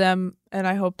rooting for them, and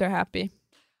I hope they're happy.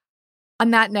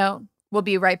 On that note, we'll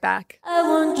be right back. I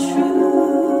want true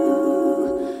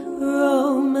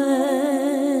romance.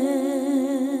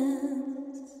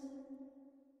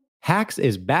 Hacks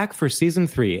is back for season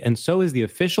 3, and so is the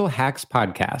official Hacks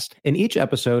podcast. In each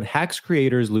episode, Hacks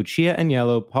creators Lucia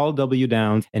Agnello, Paul W.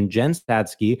 Downs, and Jen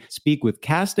Statsky speak with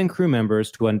cast and crew members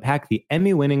to unpack the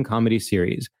Emmy-winning comedy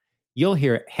series. You'll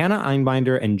hear Hannah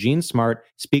Einbinder and Jean Smart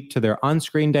speak to their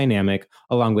on-screen dynamic,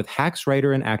 along with Hacks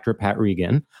writer and actor Pat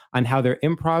Regan, on how their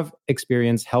improv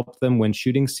experience helped them when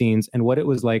shooting scenes and what it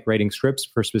was like writing scripts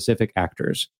for specific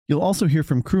actors. You'll also hear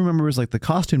from crew members like the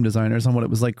costume designers on what it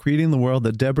was like creating the world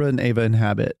that Deborah and Ava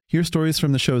inhabit. Hear stories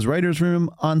from the show's writer's room,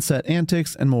 on-set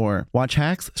antics, and more. Watch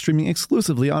Hacks streaming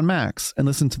exclusively on Max, and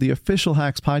listen to the official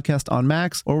Hacks podcast on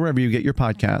Max or wherever you get your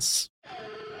podcasts.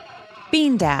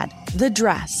 Bean Dad, The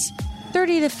Dress,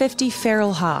 30 to 50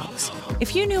 Feral Hogs.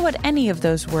 If you knew what any of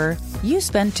those were, you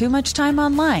spend too much time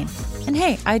online. And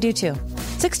hey, I do too.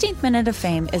 16th Minute of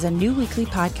Fame is a new weekly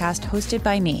podcast hosted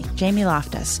by me, Jamie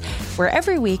Loftus, where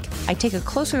every week I take a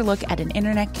closer look at an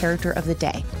internet character of the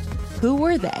day. Who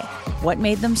were they? What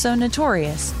made them so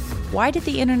notorious? Why did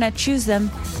the internet choose them?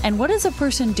 And what does a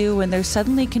person do when they're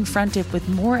suddenly confronted with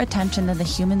more attention than the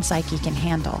human psyche can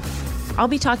handle? I'll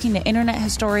be talking to internet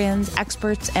historians,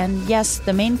 experts, and yes,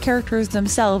 the main characters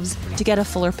themselves to get a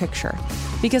fuller picture.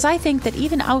 Because I think that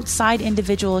even outside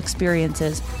individual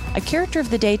experiences, a character of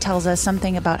the day tells us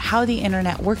something about how the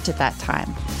internet worked at that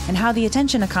time, and how the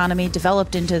attention economy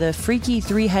developed into the freaky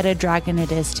three-headed dragon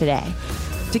it is today.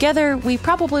 Together, we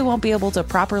probably won't be able to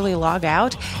properly log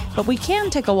out, but we can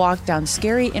take a walk down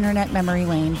scary internet memory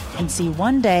lane and see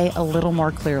one day a little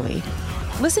more clearly.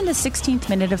 Listen to 16th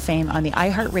Minute of Fame on the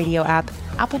iHeartRadio app,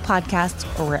 Apple Podcasts,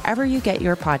 or wherever you get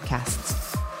your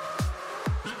podcasts.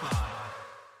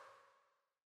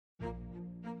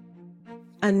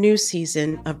 A new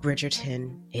season of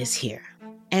Bridgerton is here.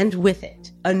 And with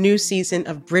it, a new season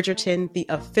of Bridgerton, the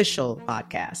official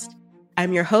podcast.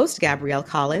 I'm your host, Gabrielle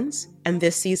Collins, and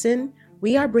this season,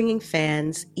 we are bringing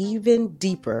fans even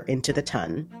deeper into the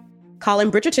ton.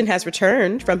 Colin Bridgerton has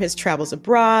returned from his travels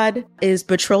abroad. Is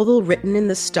betrothal written in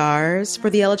the stars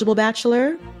for the eligible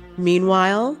bachelor?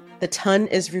 Meanwhile, the ton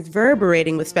is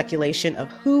reverberating with speculation of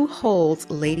who holds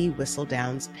Lady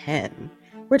Whistledown's pen.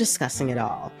 We're discussing it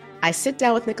all. I sit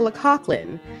down with Nicola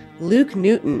Coughlan, Luke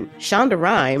Newton, Shonda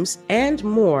Rhimes, and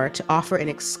more to offer an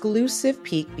exclusive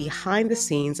peek behind the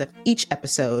scenes of each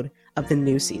episode of the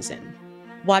new season.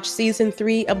 Watch season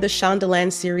 3 of the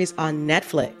Shondaland series on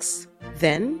Netflix.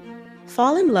 Then,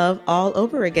 fall in love all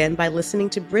over again by listening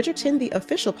to Bridgerton, the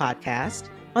official podcast,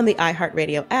 on the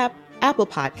iHeartRadio app, Apple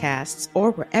Podcasts,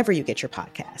 or wherever you get your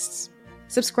podcasts.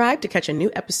 Subscribe to catch a new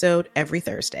episode every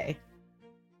Thursday.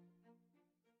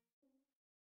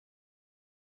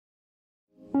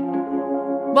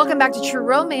 Welcome back to True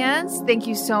Romance. Thank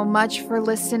you so much for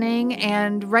listening.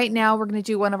 And right now we're going to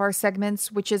do one of our segments,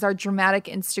 which is our dramatic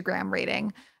Instagram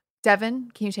rating.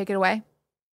 Devin, can you take it away?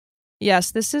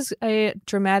 Yes, this is a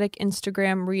dramatic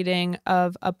Instagram reading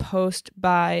of a post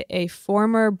by a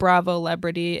former Bravo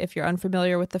celebrity. If you're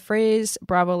unfamiliar with the phrase,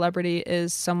 Bravo celebrity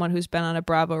is someone who's been on a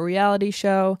Bravo reality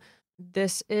show.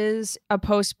 This is a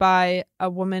post by a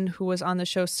woman who was on the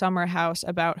show Summer House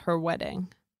about her wedding.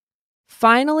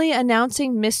 Finally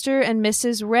announcing Mr. and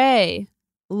Mrs. Ray.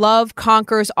 Love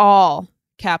conquers all.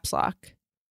 Caps lock.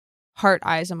 Heart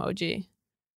eyes emoji.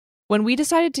 When we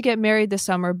decided to get married this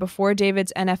summer before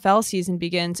David's NFL season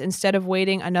begins, instead of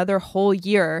waiting another whole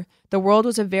year, the world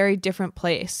was a very different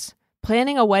place.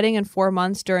 Planning a wedding in 4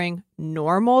 months during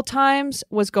normal times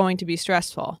was going to be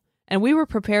stressful, and we were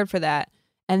prepared for that.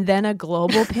 And then a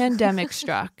global pandemic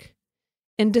struck.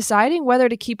 In deciding whether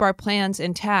to keep our plans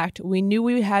intact, we knew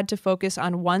we had to focus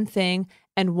on one thing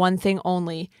and one thing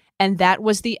only, and that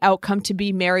was the outcome to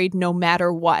be married no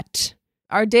matter what.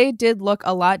 Our day did look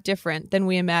a lot different than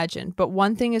we imagined, but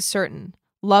one thing is certain.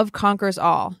 Love conquers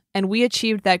all, and we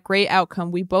achieved that great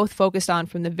outcome we both focused on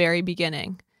from the very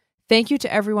beginning. Thank you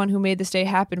to everyone who made this day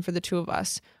happen for the two of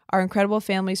us, our incredible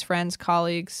families, friends,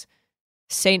 colleagues,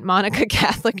 St. Monica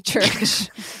Catholic Church.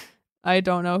 I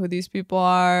don't know who these people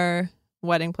are,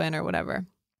 wedding planner, whatever.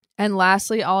 And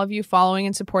lastly, all of you following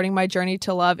and supporting my journey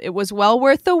to love. It was well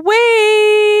worth the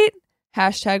wait.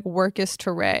 Hashtag workist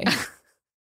to Ray.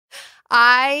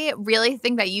 I really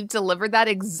think that you delivered that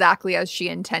exactly as she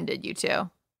intended you to.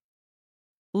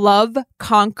 Love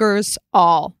conquers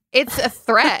all. It's a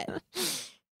threat.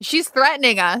 She's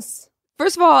threatening us.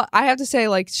 First of all, I have to say,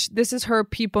 like, this is her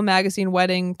People magazine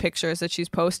wedding pictures that she's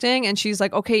posting. And she's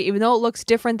like, okay, even though it looks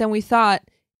different than we thought,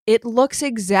 it looks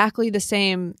exactly the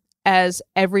same as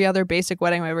every other basic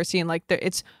wedding I've ever seen. Like,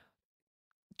 it's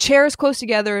chairs close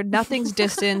together, nothing's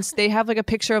distance. They have like a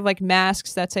picture of like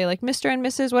masks that say like Mr. and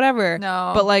Mrs. whatever.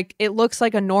 No. But like it looks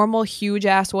like a normal huge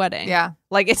ass wedding. Yeah.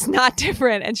 Like it's not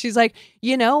different. And she's like,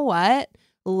 you know what?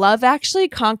 Love actually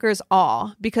conquers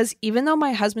all, because even though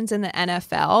my husband's in the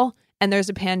NFL and there's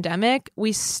a pandemic,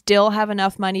 we still have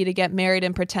enough money to get married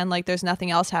and pretend like there's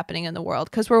nothing else happening in the world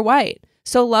because we're white.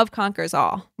 So love conquers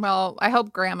all. Well, I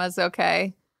hope grandma's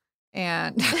okay.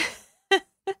 And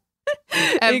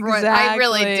everyone, Exactly. I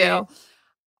really do.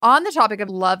 On the topic of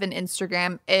love and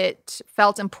Instagram, it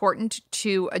felt important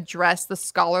to address the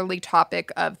scholarly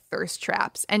topic of thirst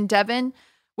traps. And Devin,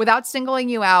 without singling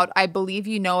you out, I believe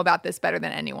you know about this better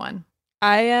than anyone.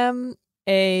 I am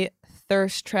a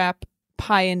thirst trap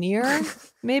pioneer,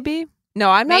 maybe?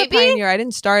 No, I'm not a pioneer. I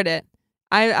didn't start it.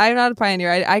 I'm not a pioneer.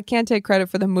 I can't take credit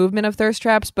for the movement of thirst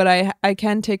traps, but I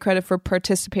can take credit for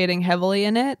participating heavily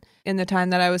in it in the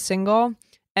time that I was single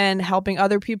and helping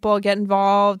other people get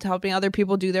involved, helping other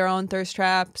people do their own thirst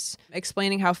traps,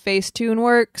 explaining how Facetune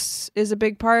works is a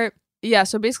big part. Yeah,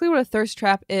 so basically what a thirst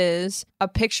trap is, a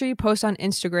picture you post on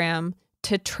Instagram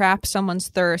to trap someone's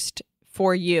thirst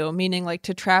for you, meaning like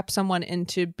to trap someone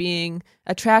into being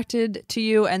attracted to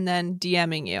you and then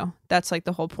DMing you. That's like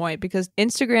the whole point, because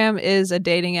Instagram is a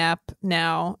dating app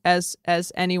now, as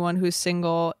anyone who's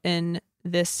single in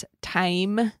this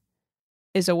time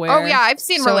is aware. Oh yeah, I've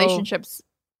seen relationships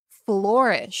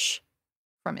flourish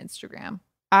from Instagram.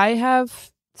 I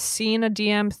have seen a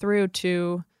DM through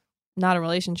to not a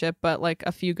relationship, but like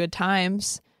a few good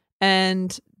times.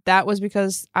 And that was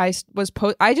because I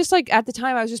just like at the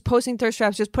time I was just posting thirst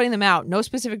traps, just putting them out. No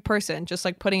specific person, just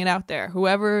like putting it out there.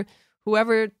 Whoever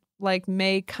like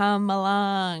may come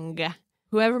along,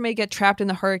 whoever may get trapped in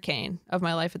the hurricane of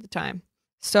my life at the time.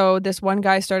 So this one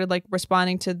guy started like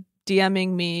responding to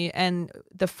DMing me, and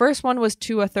the first one was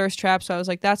to a thirst trap. So I was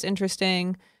like, that's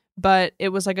interesting. But it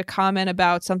was like a comment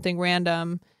about something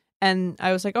random. And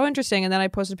I was like, oh, interesting. And then I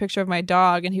posted a picture of my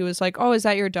dog and he was like, oh, is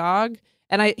that your dog?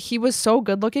 And he was so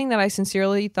good looking that I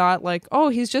sincerely thought like, oh,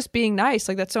 he's just being nice.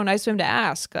 Like, that's so nice of him to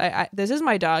ask. This is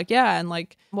my dog. Yeah. And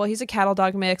like, well, he's a cattle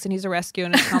dog mix and he's a rescue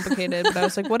and it's complicated. But I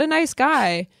was like, what a nice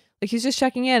guy. Like, he's just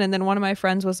checking in. And then one of my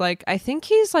friends was like, I think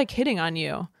he's like hitting on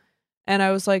you. And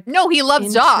I was like, no, he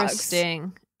loves dogs.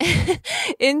 Interesting.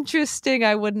 Interesting.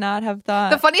 I would not have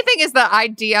thought. The funny thing is that I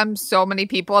DM so many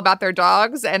people about their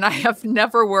dogs, and I have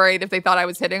never worried if they thought I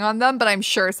was hitting on them, but I'm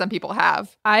sure some people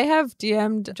have. I have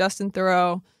DM'd Justin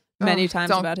Theroux many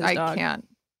times about his dog. I can't.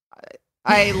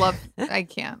 I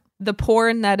can't. The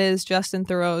porn that is Justin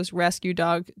Theroux's rescue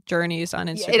dog journeys on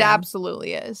Instagram. It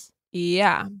absolutely is.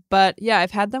 Yeah. But yeah,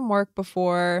 I've had them work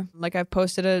before. Like, I've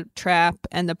posted a trap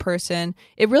and the person,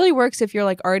 it really works if you're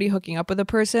like already hooking up with a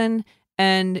person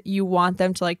and you want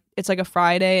them to like, it's like a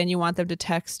Friday and you want them to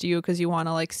text you because you want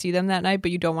to like see them that night,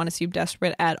 but you don't want to seem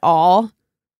desperate at all.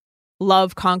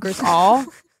 Love conquers all.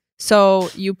 So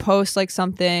you post like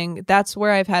something. That's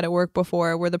where I've had it work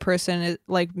before, where the person is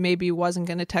like maybe wasn't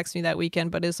going to text me that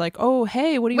weekend, but is like, oh,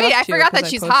 hey, what are you up to? Wait, I forgot that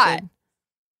she's hot.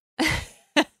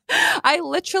 I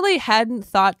literally hadn't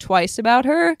thought twice about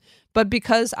her, but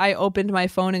because I opened my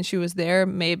phone and she was there,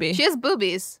 maybe. She has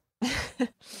boobies.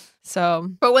 So,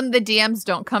 but when the DMs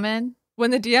don't come in?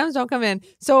 When the DMs don't come in.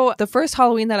 So the first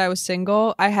Halloween that I was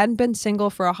single, I hadn't been single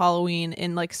for a Halloween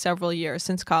in like several years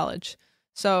since college.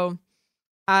 So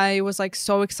I was like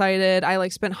so excited. I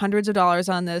like spent hundreds of dollars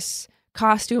on this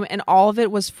costume and all of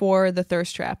it was for the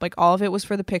thirst trap. Like all of it was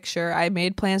for the picture. I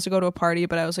made plans to go to a party,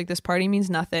 but I was like, this party means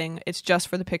nothing. It's just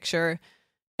for the picture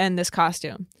and this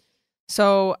costume.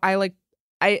 So I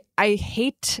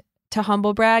hate to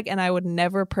humble brag and I would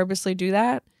never purposely do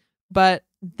that. But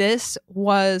this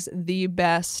was the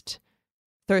best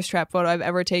thirst trap photo I've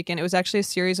ever taken. It was actually a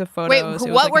series of photos.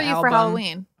 Wait, what were you for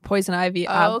Halloween? Poison ivy,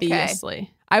 obviously.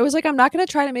 Okay. I was like, I'm not going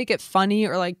to try to make it funny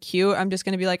or like cute. I'm just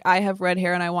going to be like, I have red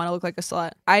hair and I want to look like a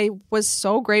slut. I was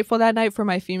so grateful that night for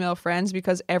my female friends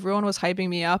because everyone was hyping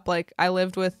me up. Like, I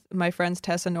lived with my friends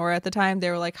Tess and Nora at the time. They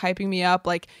were like hyping me up,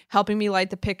 like helping me light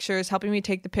the pictures, helping me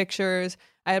take the pictures.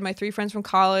 I had my 3 friends from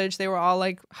college. They were all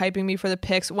like hyping me for the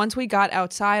pics. Once we got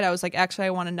outside, I was like, actually, I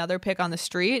want another pic on the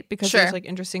street because there's like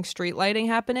interesting street lighting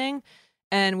happening.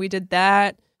 And we did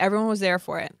that. Everyone was there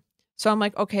for it. So I'm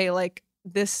like, okay, like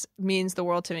this means the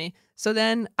world to me. So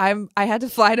then I had to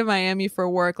fly to Miami for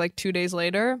work like 2 days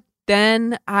later.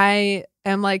 Then I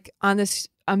am like on this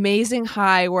amazing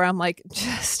high where I'm like,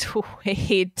 just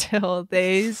wait till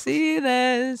they see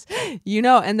this, you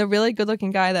know. And the really good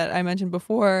looking guy that I mentioned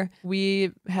before,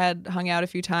 we had hung out a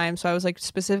few times, so I was like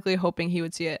specifically hoping he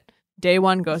would see it. Day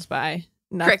 1 goes by,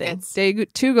 nothing. Crickets. Day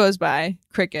 2 goes by,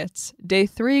 crickets. Day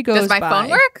 3 goes by. Does my phone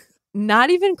work? Not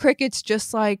even crickets,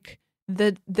 just like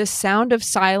the sound of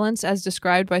silence as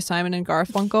described by Simon and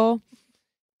Garfunkel.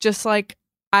 Just like,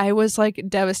 I was like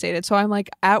devastated. So I'm like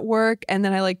at work and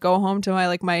then I like go home to my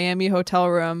like Miami hotel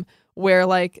room where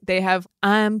like they have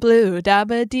I'm blue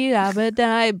dabba dee dabba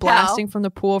die blasting from the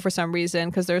pool for some reason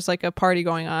because there's like a party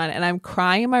going on and I'm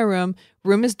crying in my room.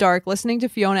 Room is dark, listening to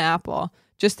Fiona Apple,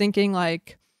 just thinking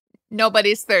like,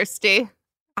 nobody's thirsty.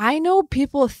 I know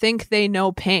people think they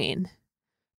know pain,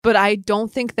 but I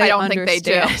don't think they understand. Think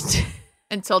they do.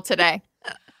 Until today.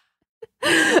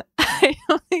 I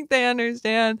don't think they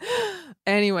understand.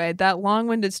 Anyway, that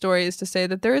long-winded story is to say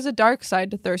that there is a dark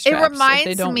side to thirst traps. It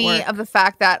reminds me of the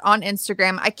fact that on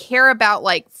Instagram, I care about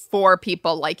like 4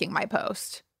 people liking my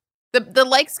post. The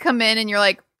likes come in and you're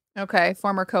like, okay,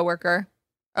 former coworker.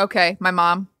 Okay, my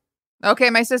mom. Okay,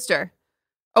 my sister.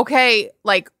 Okay,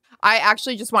 like I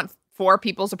actually just want 4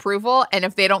 people's approval. And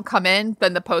if they don't come in,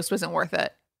 then the post wasn't worth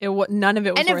it. None of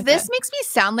it was worth it. And if this makes me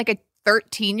sound like a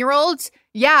 13-year-old,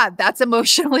 yeah, that's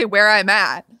emotionally where I'm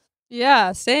at.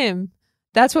 Yeah, same.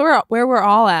 That's where we're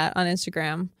all at on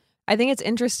Instagram. I think it's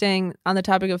interesting on the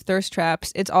topic of thirst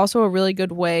traps. It's also a really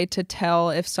good way to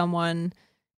tell if someone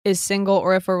is single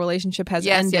or if a relationship has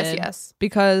ended. Yes.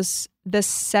 Because the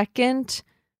second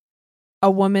a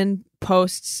woman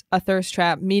posts a thirst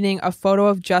trap, meaning a photo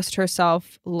of just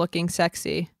herself looking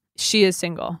sexy, she is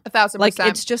single. 1,000%. Like,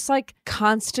 it's just like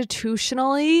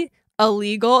constitutionally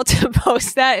illegal to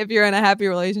post that if you're in a happy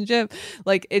relationship.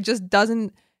 Like, it just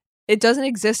doesn't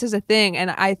exist as a thing.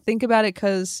 And I think about it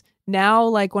because now,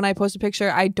 like, when I post a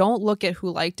picture, I don't look at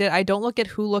who liked it. I don't look at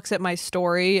who looks at my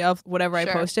story of whatever I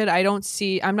posted.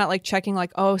 I'm not like checking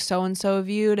like, oh, so-and-so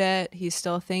viewed it. He's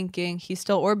still thinking, he's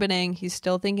still orbiting, he's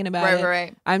still thinking about it.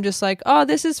 Right. I'm just like, oh,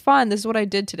 this is fun. This is what I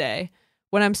did today.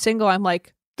 When I'm single, I'm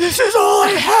like, this is all I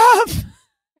have.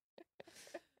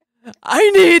 I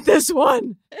need this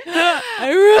one. I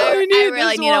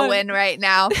really need a win right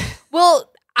now.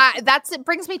 Well, it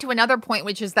brings me to another point,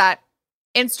 which is that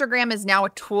Instagram is now a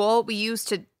tool we use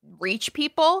to reach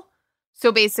people.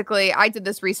 So basically, I did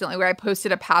this recently where I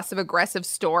posted a passive-aggressive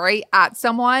story at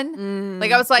someone.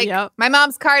 Like, I was like, my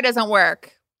mom's car doesn't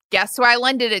work. Guess who I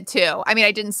lended it to? I mean,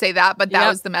 I didn't say that, but that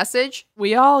was the message.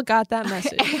 We all got that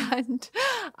message. And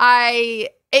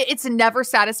it's never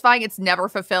satisfying. It's never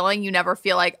fulfilling. You never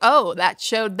feel like, oh, that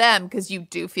showed them, because you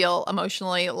do feel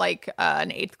emotionally like an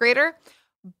 8th grader.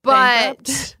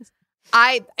 But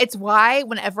it's why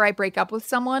whenever I break up with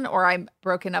someone or I'm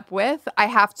broken up with, I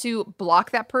have to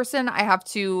block that person. I have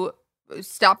to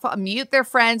mute their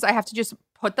friends. I have to just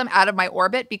put them out of my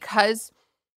orbit, because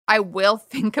I will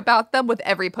think about them with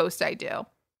every post I do.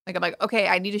 Like, I'm like, okay,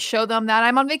 I need to show them that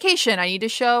I'm on vacation. I need to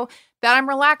show that I'm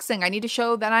relaxing. I need to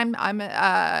show that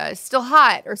I'm still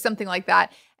hot or something like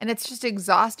that. And it's just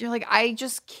exhausting. You're like, I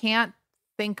just can't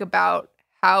think about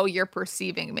how you're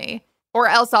perceiving me, or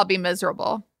else I'll be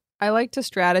miserable. I like to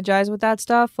strategize with that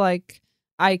stuff. Like,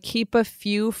 I keep a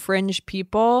few fringe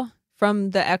people from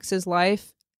the ex's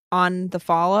life on the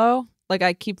follow. Like,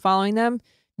 I keep following them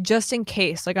just in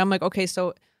case. Like, I'm like, okay,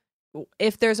 so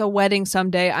if there's a wedding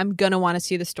someday, I'm going to want to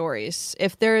see the stories.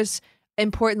 If there's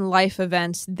important life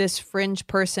events, this fringe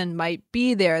person might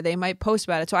be there. They might post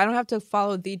about it. So I don't have to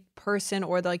follow the person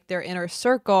or like their inner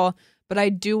circle, but I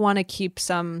do want to keep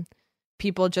some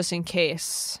people just in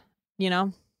case, you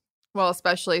know? Well,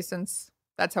 especially since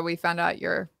that's how we found out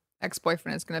your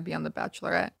ex-boyfriend is going to be on The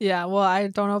Bachelorette. Yeah, well, I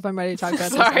don't know if I'm ready to talk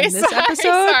about this in this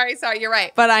episode. Sorry, you're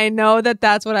right. But I know that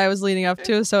that's what I was leading up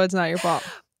to, so it's not your fault.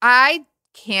 I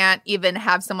can't even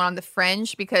have someone on the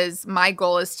fringe, because my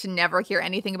goal is to never hear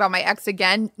anything about my ex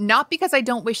again. Not because I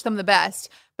don't wish them the best,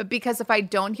 but because if I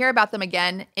don't hear about them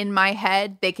again, in my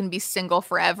head, they can be single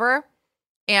forever.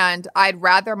 And I'd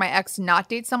rather my ex not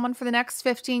date someone for the next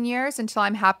 15 years until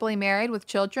I'm happily married with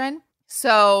children.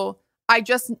 So I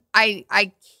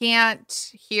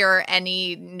can't hear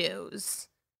any news.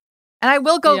 And I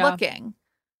will go looking.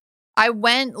 I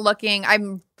went looking.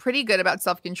 I'm pretty good about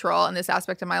self-control in this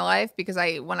aspect of my life, because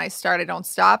when I start, I don't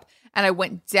stop. And I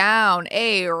went down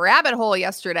a rabbit hole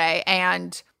yesterday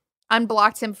and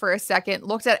unblocked him for a second,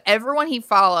 looked at everyone he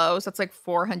follows. That's like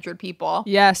 400 people.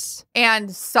 Yes.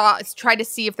 And tried to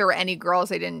see if there were any girls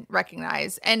I didn't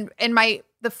recognize. And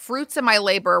the fruits of my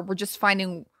labor were just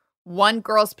finding one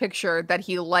girl's picture that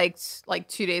he liked like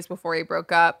 2 days before he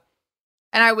broke up.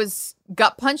 And I was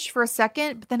gut punched for a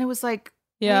second, but then it was like,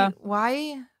 wait,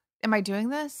 why am I doing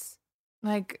this?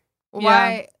 Like,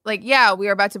 why? Like, we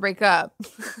were about to break up.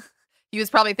 He was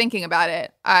probably thinking about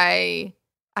it. I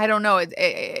don't know.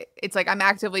 It's like I'm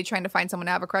actively trying to find someone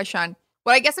to have a crush on.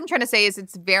 What I guess I'm trying to say is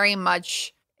it's very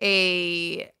much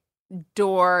a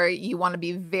door you want to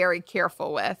be very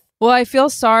careful with. Well, I feel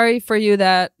sorry for you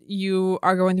that you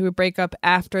are going through a breakup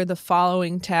after the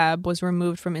following tab was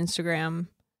removed from Instagram.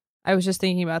 I was just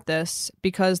thinking about this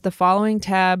because the following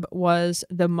tab was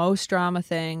the most drama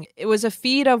thing. It was a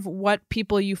feed of what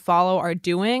people you follow are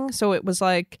doing. So it was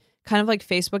like kind of like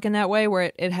Facebook in that way,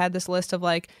 where it had this list of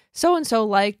like, so-and-so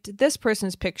liked this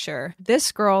person's picture.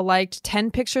 This girl liked 10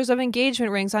 pictures of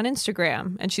engagement rings on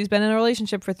Instagram, and she's been in a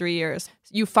relationship for 3 years.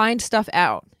 You find stuff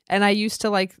out. And I used to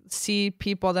like see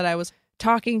people that I was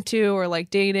talking to or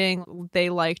like dating, they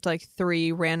liked like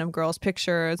 3 random girls'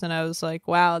 pictures. And I was like,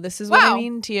 wow, this is what I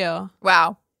mean to you.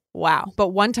 Wow. But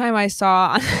one time I saw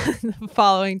on the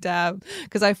following tab,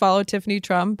 because I follow Tiffany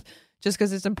Trump just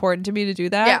because it's important to me to do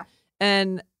that. Yeah.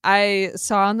 And I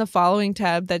saw on the following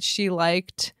tab that she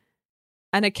liked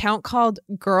an account called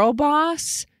Girl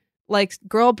Boss, like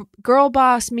girl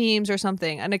boss memes or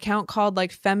something, an account called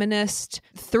like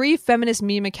 3 feminist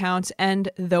meme accounts, and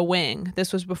The Wing.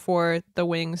 This was before The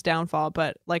Wing's downfall,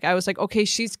 but like I was like, okay,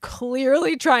 she's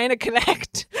clearly trying to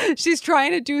connect. She's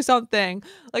trying to do something.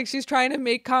 Like she's trying to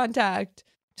make contact.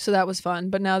 So that was fun.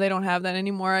 But now they don't have that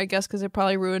anymore, I guess, because it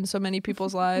probably ruined so many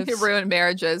people's lives. It ruined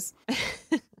marriages.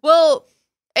 Well,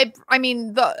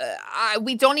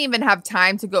 we don't even have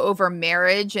time to go over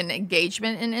marriage and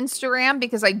engagement in Instagram,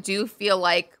 because I do feel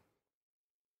like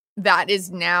that is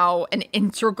now an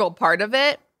integral part of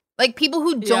it. Like people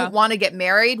who don't want to get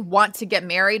married want to get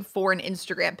married for an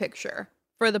Instagram picture.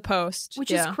 For the post. Which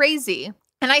is crazy.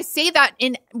 And I say that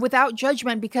without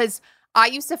judgment, because I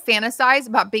used to fantasize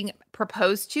about being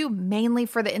proposed to mainly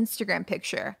for the Instagram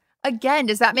picture. Again,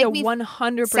 does that make me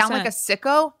 100% sound like a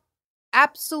sicko?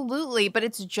 Absolutely, but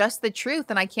it's just the truth,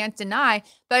 and I can't deny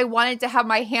that I wanted to have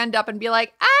my hand up and be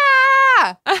like,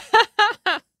 ah!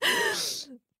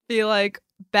 Be like,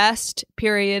 best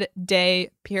period day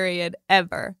period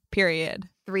ever period.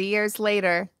 3 years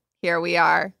later, here we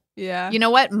are. Yeah. You know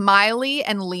what? Miley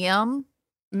and Liam,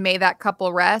 may that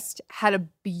couple rest, had a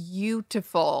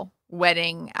beautiful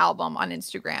wedding album on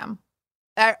Instagram.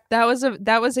 That was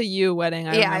a you wedding.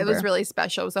 I remember. It was really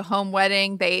special. It was a home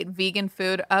wedding. They ate vegan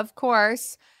food, of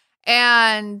course.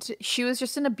 And she was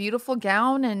just in a beautiful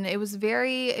gown, and it was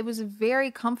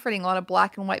very comforting. A lot of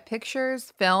black and white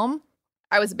pictures, film.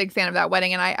 I was a big fan of that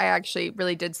wedding, and I actually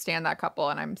really did stand that couple,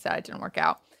 and I'm sad it didn't work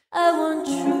out. I want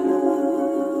true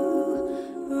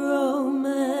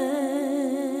romance.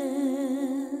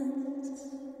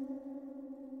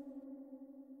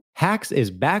 Hacks is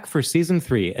back for season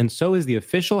 3, and so is the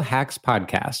official Hacks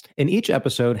podcast. In each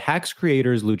episode, Hacks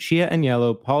creators Lucia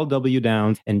Aniello, Paul W.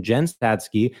 Downs, and Jen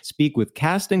Statsky speak with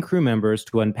cast and crew members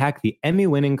to unpack the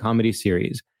Emmy-winning comedy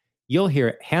series. You'll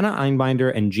hear Hannah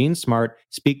Einbinder and Jean Smart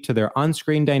speak to their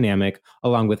on-screen dynamic,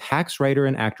 along with Hacks writer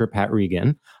and actor Pat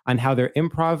Regan, on how their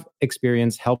improv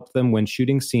experience helped them when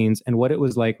shooting scenes and what it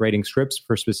was like writing scripts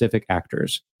for specific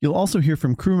actors. You'll also hear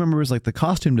from crew members like the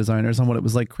costume designers on what it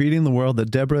was like creating the world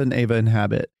that Deborah and Ava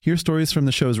inhabit. Hear stories from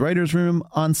the show's writer's room,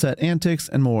 on-set antics,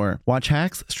 and more. Watch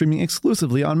Hacks streaming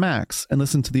exclusively on Max, and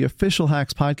listen to the official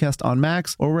Hacks podcast on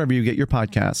Max or wherever you get your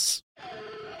podcasts.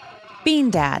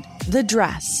 Bean Dad, The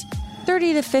Dress,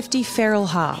 30 to 50 Feral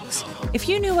Hogs. If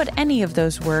you knew what any of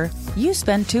those were, you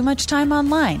spend too much time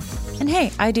online. And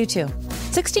hey, I do too.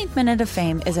 16th Minute of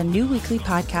Fame is a new weekly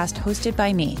podcast hosted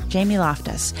by me, Jamie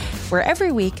Loftus, where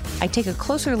every week I take a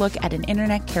closer look at an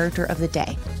internet character of the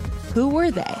day. Who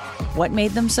were they? What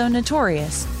made them so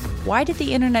notorious? Why did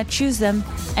the internet choose them?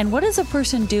 And what does a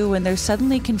person do when they're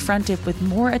suddenly confronted with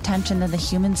more attention than the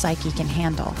human psyche can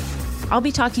handle? I'll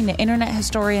be talking to internet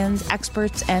historians,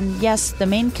 experts, and yes, the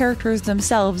main characters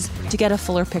themselves to get a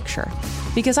fuller picture.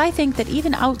 Because I think that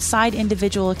even outside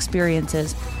individual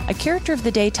experiences, a character of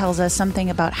the day tells us something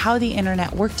about how the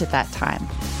internet worked at that time,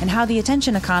 and how the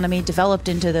attention economy developed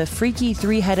into the freaky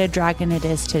three-headed dragon it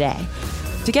is today.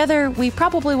 Together, we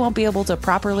probably won't be able to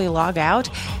properly log out,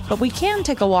 but we can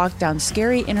take a walk down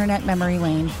scary internet memory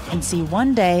lane and see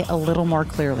one day a little more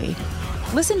clearly.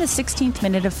 Listen to 16th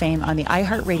Minute of Fame on the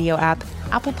iHeartRadio app,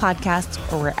 Apple Podcasts,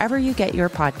 or wherever you get your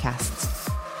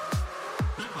podcasts.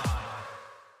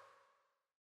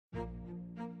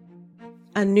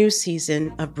 A new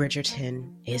season of Bridgerton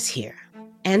is here.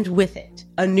 And with it,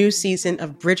 a new season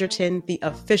of Bridgerton, the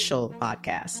official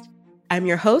podcast. I'm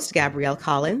your host, Gabrielle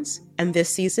Collins, and this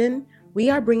season, we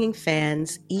are bringing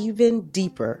fans even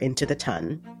deeper into the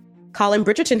ton. Colin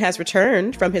Bridgerton has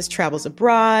returned from his travels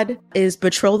abroad. Is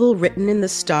betrothal written in the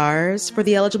stars for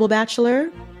the eligible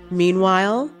bachelor?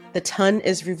 Meanwhile, the ton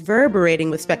is reverberating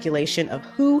with speculation of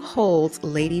who holds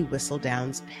Lady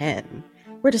Whistledown's pen.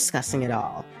 We're discussing it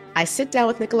all. I sit down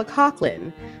with Nicola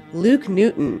Coughlan, Luke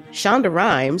Newton, Shonda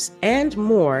Rhimes, and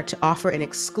more to offer an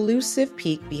exclusive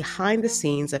peek behind the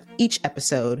scenes of each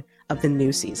episode of the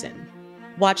new season.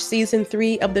 Watch season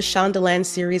 3 of the Shondaland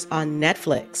series on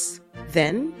Netflix.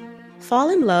 Then, fall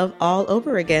in love all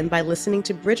over again by listening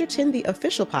to Bridgerton, the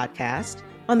official podcast,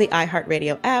 on the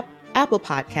iHeartRadio app, Apple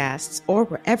Podcasts, or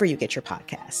wherever you get your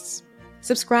podcasts.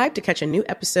 Subscribe to catch a new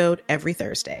episode every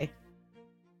Thursday.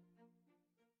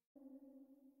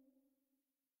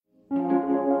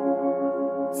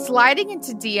 Sliding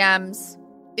into DMs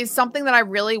is something that I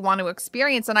really want to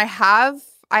experience, and I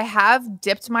have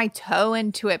dipped my toe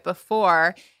into it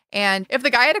before. And if the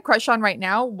guy I had a crush on right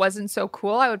now wasn't so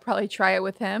cool, I would probably try it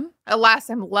with him. Alas,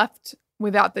 I'm left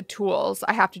without the tools.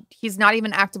 He's not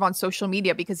even active on social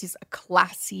media because he's a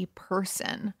classy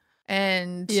person.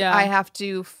 And I have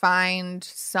to find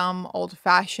some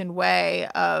old-fashioned way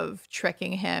of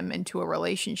tricking him into a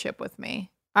relationship with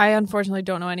me. I unfortunately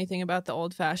don't know anything about the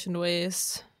old-fashioned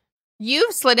ways.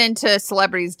 You've slid into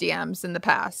celebrities' DMs in the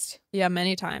past. Yeah,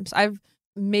 many times. I've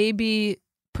maybe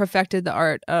perfected the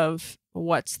art of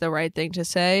what's the right thing to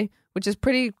say, which is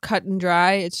pretty cut and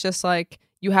dry. It's just like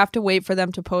you have to wait for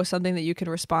them to post something that you can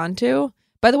respond to.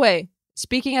 By the way,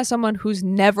 speaking as someone who's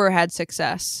never had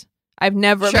success, I've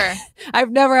never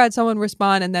had someone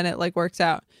respond and then it like works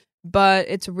out. But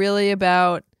it's really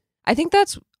about, I think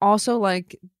that's also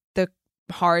like the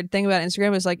hard thing about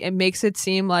Instagram is like it makes it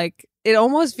seem like it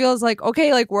almost feels like,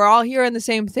 okay, like we're all here in the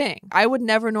same thing. I would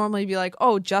never normally be like,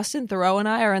 oh, Justin Theroux and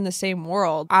I are in the same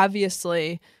world.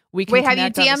 Obviously, we can Wait, have you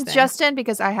DM'd Justin?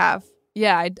 Because I have.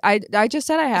 Yeah, I just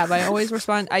said I have. I always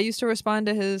respond. I used to respond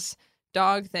to his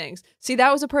dog things. See,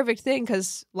 that was a perfect thing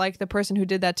because like the person who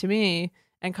did that to me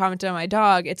and commented on my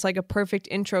dog, it's like a perfect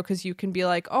intro because you can be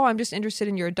like, oh, I'm just interested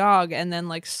in your dog and then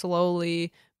like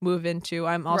slowly move into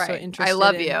I'm also interested. I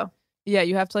love you. Yeah,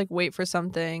 you have to like wait for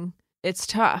something. It's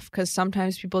tough because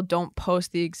sometimes people don't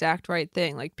post the exact right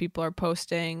thing. Like people are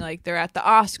posting like they're at the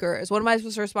Oscars. What am I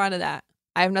supposed to respond to that?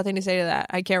 I have nothing to say to that.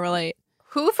 I can't relate.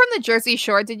 Who from the Jersey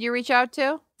Shore did you reach out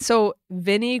to? So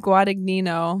Vinny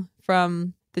Guadagnino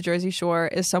from the Jersey Shore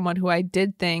is someone who I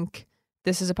did think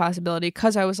this is a possibility,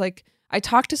 because I was like, I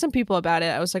talked to some people about it.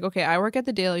 I was like, okay, I work at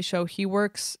The Daily Show. He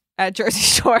works at Jersey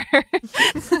Shore.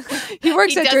 He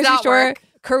works at Jersey Shore,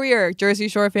 career, Jersey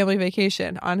Shore family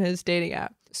vacation on his dating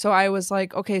app. So I was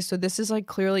like, okay, so this is like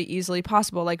clearly easily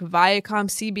possible. Like Viacom,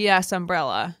 CBS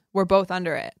umbrella, we're both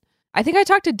under it. I think I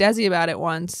talked to Desi about it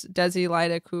once, Desi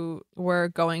Leidick, who we're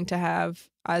going to have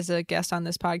as a guest on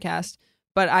this podcast.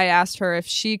 But I asked her if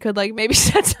she could like maybe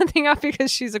set something up because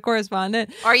she's a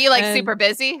correspondent. Are you like super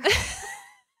busy?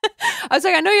 I was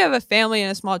like, I know you have a family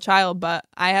and a small child, but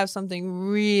I have something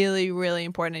really, really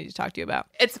important I need to talk to you about.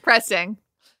 It's pressing.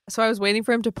 So I was waiting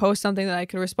for him to post something that I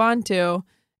could respond to.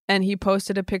 And he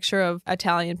posted a picture of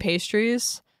Italian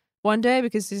pastries one day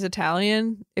because he's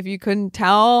Italian. If you couldn't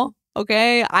tell,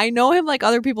 okay, I know him like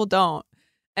other people don't.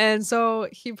 And so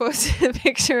he posted a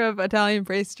picture of Italian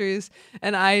pastries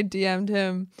and I DM'd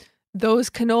him those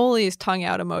cannolis tongue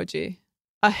out emoji.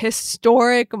 A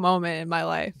historic moment in my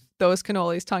life. Those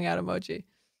cannolis tongue out emoji.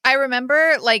 I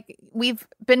remember like we've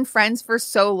been friends for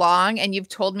so long and you've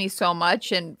told me so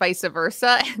much and vice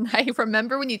versa. And I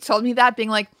remember when you told me that being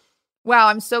like, wow,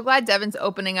 I'm so glad Devin's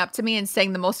opening up to me and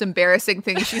saying the most embarrassing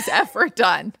thing she's ever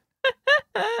done.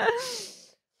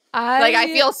 I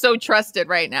feel so trusted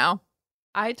right now.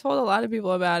 I told a lot of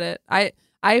people about it.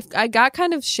 I got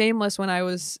kind of shameless when I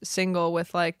was single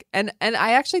with like, and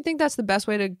I actually think that's the best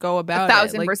way to go about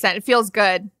it. 1,000%. It feels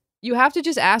good. You have to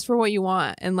just ask for what you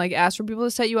want and like ask for people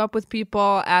to set you up with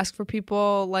people. Ask for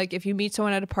people, like if you meet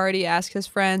someone at a party, ask his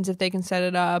friends if they can set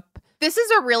it up. This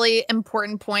is a really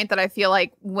important point that I feel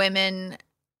like women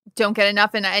don't get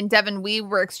enough. And Devin, we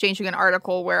were exchanging an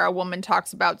article where a woman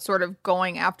talks about sort of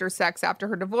going after sex after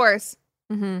her divorce.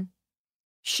 Mm-hmm.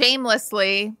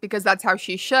 Shamelessly, because that's how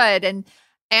she should.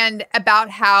 And about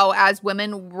how as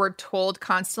women we're told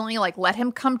constantly, like, let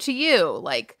him come to you,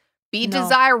 like, be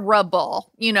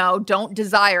desirable, you know, don't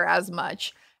desire as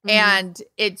much. Mm-hmm. And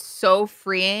it's so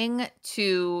freeing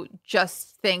to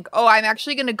just think, oh, I'm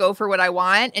actually going to go for what I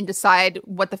want and decide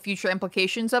what the future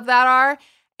implications of that are.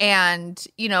 And,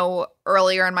 you know,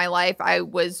 earlier in my life, it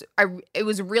was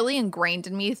really ingrained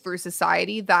in me through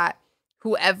society that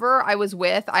whoever I was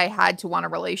with, I had to want a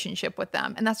relationship with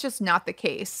them. And that's just not the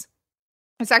case.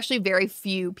 It's actually very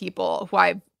few people who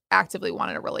I've actively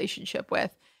wanted a relationship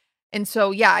with. And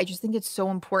so, yeah, I just think it's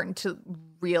so important to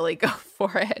really go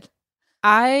for it.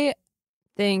 I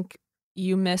think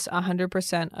you miss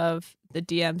 100% of the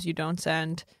DMs you don't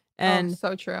send. And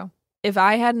so true. If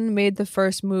I hadn't made the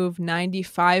first move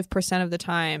 95% of the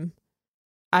time,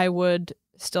 I would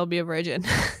still be a virgin.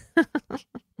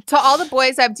 To all the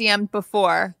boys I've DM'd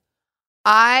before,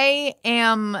 I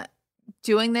am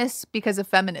doing this because of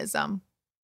feminism.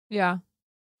 Yeah.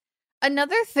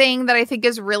 Another thing that I think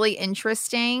is really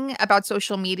interesting about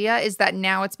social media is that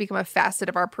now it's become a facet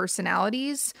of our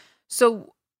personalities.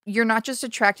 So you're not just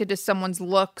attracted to someone's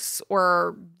looks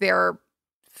or their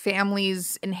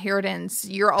family's inheritance.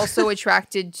 You're also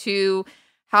attracted to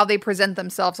how they present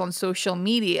themselves on social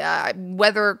media,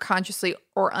 whether consciously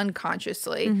or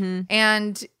unconsciously. Mm-hmm.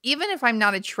 And even if I'm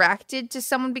not attracted to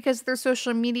someone because of their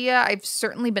social media, I've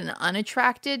certainly been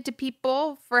unattracted to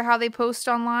people for how they post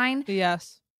online.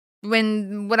 Yes.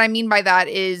 What I mean by that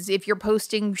is if you're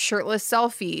posting shirtless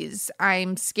selfies,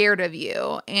 I'm scared of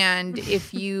you. And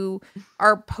if you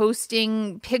are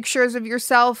posting pictures of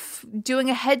yourself doing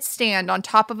a headstand on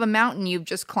top of a mountain you've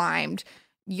just climbed,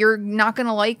 you're not going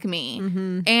to like me.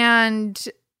 Mm-hmm. And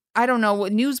I don't know,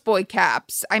 newsboy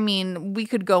caps. I mean, we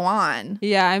could go on.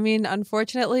 Yeah, I mean,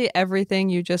 unfortunately, everything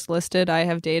you just listed, I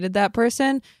have dated that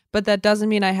person. But that doesn't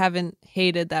mean I haven't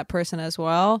hated that person as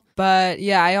well. But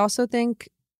yeah, I also think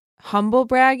humble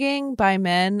bragging by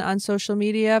men on social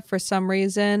media for some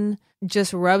reason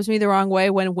just rubs me the wrong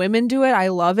way. When women do it, I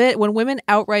love it. When women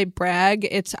outright brag,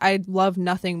 I love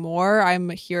nothing more. I'm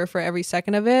here for every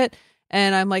second of it.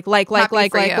 And I'm like,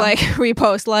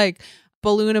 repost, like,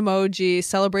 balloon emoji,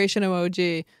 celebration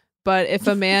emoji. But if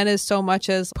a man is so much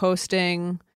as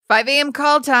posting 5 a.m.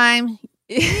 call time.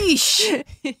 Eesh.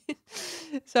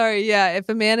 Sorry, yeah. If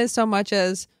a man is so much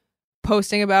as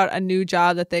posting about a new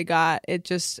job that they got, it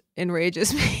just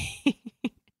enrages me.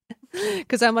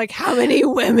 Because I'm like, how many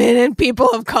women and people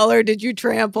of color did you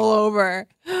trample over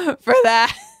for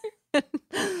that?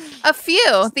 A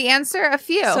few. The answer, a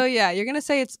few. So yeah, you're gonna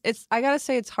say it's. I gotta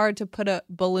say it's hard to put a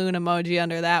balloon emoji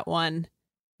under that one,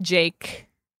 Jake.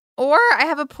 Or I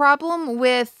have a problem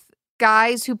with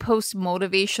guys who post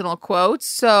motivational quotes.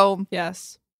 So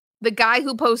yes, the guy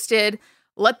who posted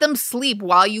let them sleep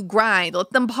while you grind.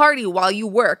 Let them party while you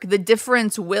work. The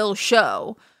difference will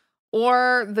show.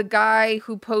 Or the guy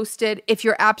who posted, if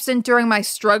you're absent during my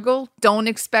struggle, don't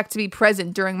expect to be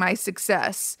present during my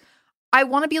success. I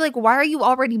want to be like, why are you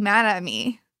already mad at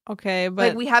me? Okay, but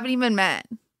Like, we haven't even met.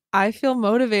 I feel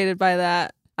motivated by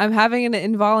that. I'm having an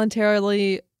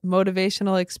involuntarily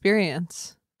motivational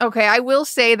experience. Okay, I will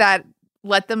say that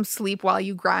let them sleep while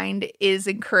you grind is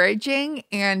encouraging,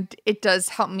 and it does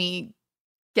help me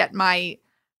get my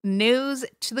nose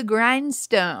to the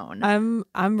grindstone. I'm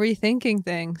rethinking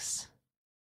things.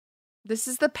 This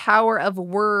is the power of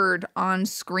word on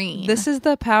screen. This is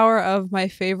the power of my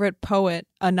favorite poet,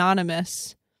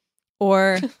 Anonymous,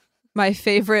 or my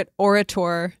favorite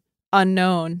orator,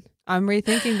 Unknown. I'm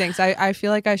rethinking things. I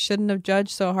feel like I shouldn't have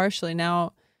judged so harshly.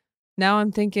 Now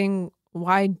I'm thinking,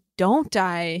 why don't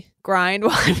I grind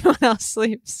while everyone else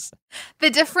sleeps? The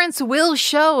difference will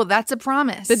show. That's a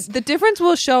promise. The difference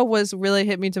will show was really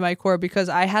hit me to my core because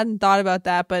I hadn't thought about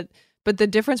that, but the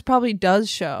difference probably does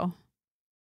show.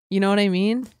 You know what I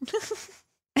mean?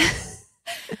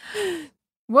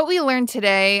 What we learned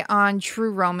today on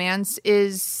True Romance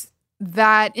is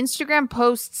that Instagram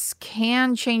posts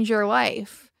can change your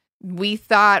life. We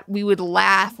thought we would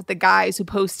laugh at the guys who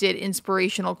posted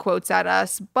inspirational quotes at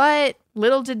us, but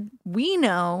little did we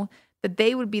know that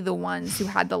they would be the ones who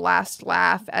had the last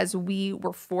laugh as we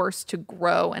were forced to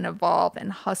grow and evolve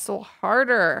and hustle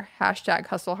harder.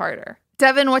 #hustle harder.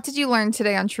 Devin, what did you learn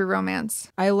today on True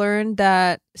Romance? I learned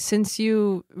that since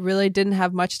you really didn't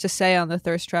have much to say on the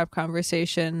thirst trap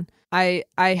conversation, I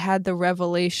had the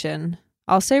revelation.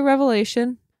 I'll say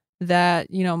revelation that,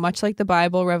 you know, much like the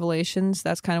Bible revelations,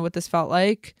 that's kind of what this felt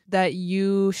like, that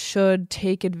you should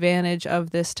take advantage of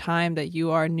this time that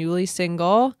you are newly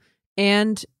single.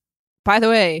 And by the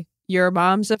way, your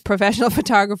mom's a professional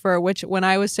photographer, which when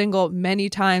I was single, many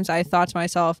times I thought to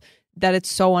myself that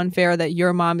it's so unfair that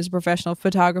your mom is a professional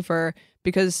photographer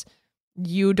because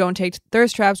you don't take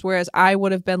thirst traps, whereas I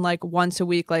would have been like once a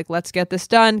week, like, let's get this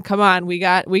done. Come on, we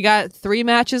got 3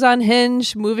 matches on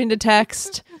Hinge, moving to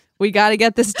text. We got to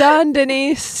get this done,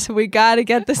 Denise. We got to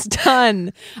get this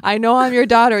done. I know I'm your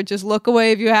daughter. Just look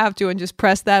away if you have to and just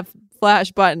press that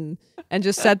flash button and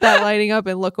just set that lighting up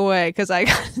and look away because I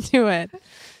got to do it.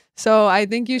 So I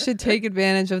think you should take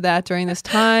advantage of that during this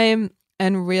time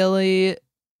and really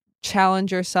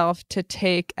challenge yourself to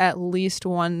take at least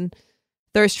one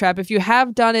thirst trap. If you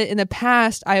have done it in the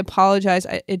past, I apologize.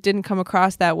 It didn't come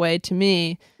across that way to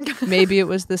me. Maybe it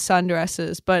was the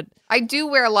sundresses, but I do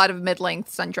wear a lot of mid-length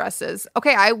sundresses.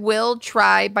 Okay, I will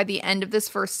try by the end of this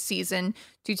first season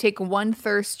to take one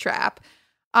thirst trap.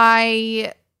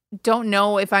 I don't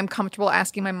know if I'm comfortable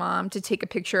asking my mom to take a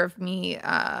picture of me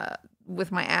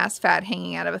with my ass fat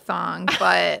hanging out of a thong,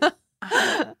 but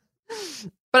I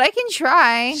can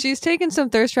try. She's taken some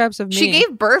thirst traps of me. She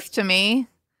gave birth to me.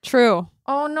 True.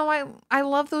 Oh no, I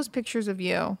love those pictures of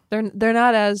you. They're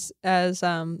not as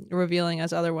revealing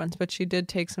as other ones, but she did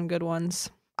take some good ones.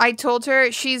 I told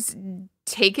her she's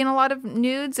taken a lot of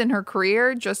nudes in her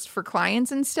career just for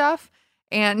clients and stuff,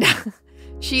 and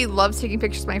she loves taking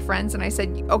pictures of my friends. And I said,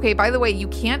 okay, by the way, you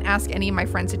can't ask any of my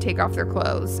friends to take off their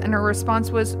clothes. And her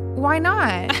response was, why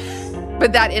not?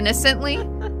 But that innocently.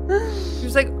 She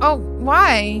was like, oh,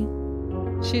 why?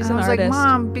 She's and an I was artist. like,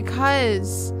 Mom,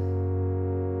 because.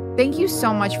 Thank you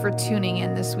so much for tuning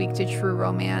in this week to True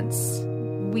Romance.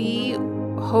 We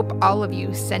hope all of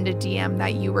you send a DM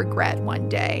that you regret one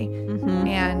day. Mm-hmm.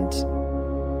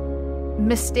 And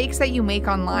mistakes that you make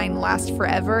online last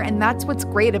forever, and that's what's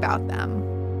great about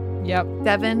them. Yep.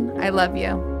 Devin, I love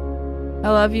you. I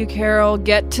love you, Carol.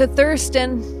 Get to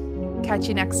thirstin'. Catch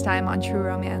you next time on True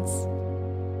Romance.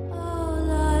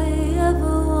 All I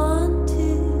ever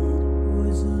wanted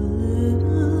was a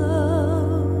little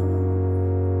love.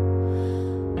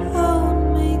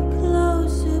 Hold me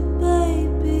closer,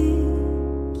 baby.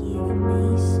 Give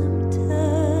me some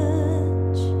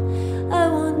touch. I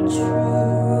want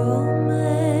true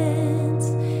romance.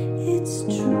 It's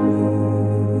true.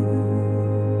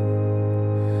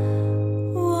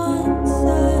 Once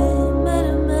I met a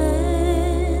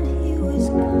man, he was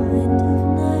kind of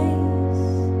nice.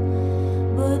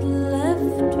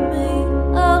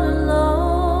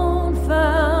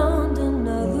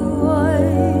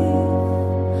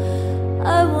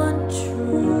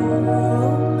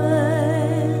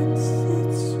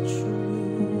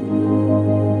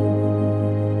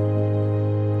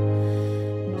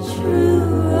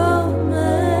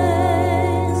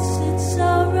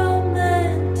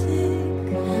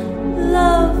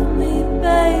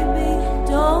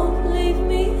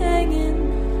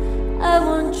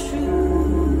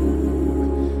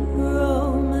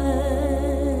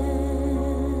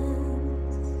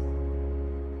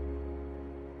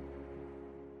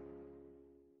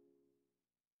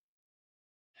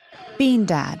 Bean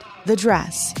Dad, The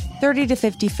Dress, 30 to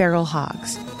 50 Feral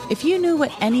Hogs. If you knew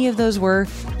what any of those were,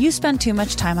 you spend too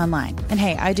much time online. And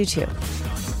hey, I do too.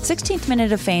 16th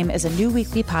Minute of Fame is a new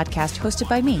weekly podcast hosted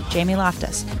by me, Jamie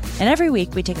Loftus. And every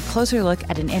week we take a closer look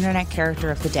at an internet character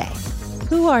of the day.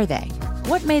 Who are they?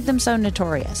 What made them so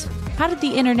notorious? How did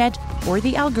the internet or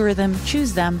the algorithm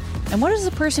choose them? And what does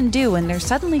a person do when they're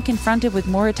suddenly confronted with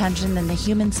more attention than the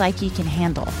human psyche can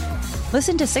handle?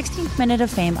 Listen to 16th Minute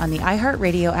of Fame on the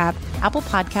iHeartRadio app, Apple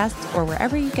Podcasts, or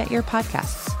wherever you get your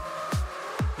podcasts.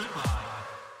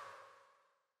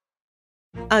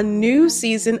 A new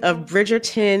season of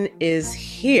Bridgerton is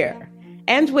here.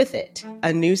 And with it,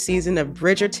 a new season of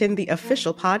Bridgerton, the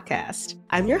official podcast.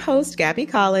 I'm your host, Gabby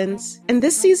Collins, and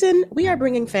this season, we are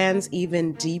bringing fans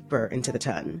even deeper into the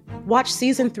ton. Watch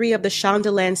season 3 of the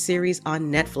Shondaland series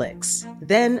on Netflix.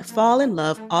 Then fall in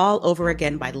love all over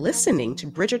again by listening to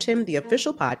Bridgerton, the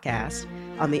official podcast,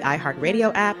 on the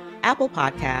iHeartRadio app, Apple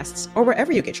Podcasts, or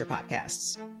wherever you get your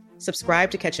podcasts.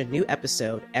 Subscribe to catch a new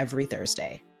episode every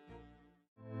Thursday.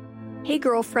 Hey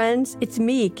girlfriends, it's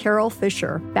me, Carol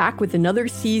Fisher, back with another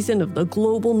season of the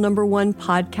global #1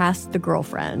 podcast, The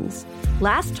Girlfriends.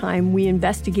 Last time, we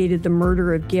investigated the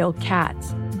murder of Gail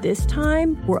Katz. This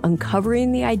time, we're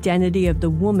uncovering the identity of the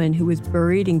woman who was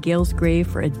buried in Gail's grave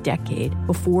for a decade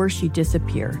before she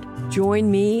disappeared.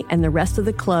 Join me and the rest of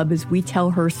the club as we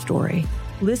tell her story.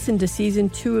 Listen to Season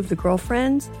 2 of The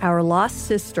Girlfriends, Our Lost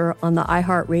Sister on the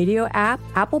iHeartRadio app,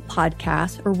 Apple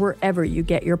Podcasts, or wherever you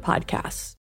get your podcasts.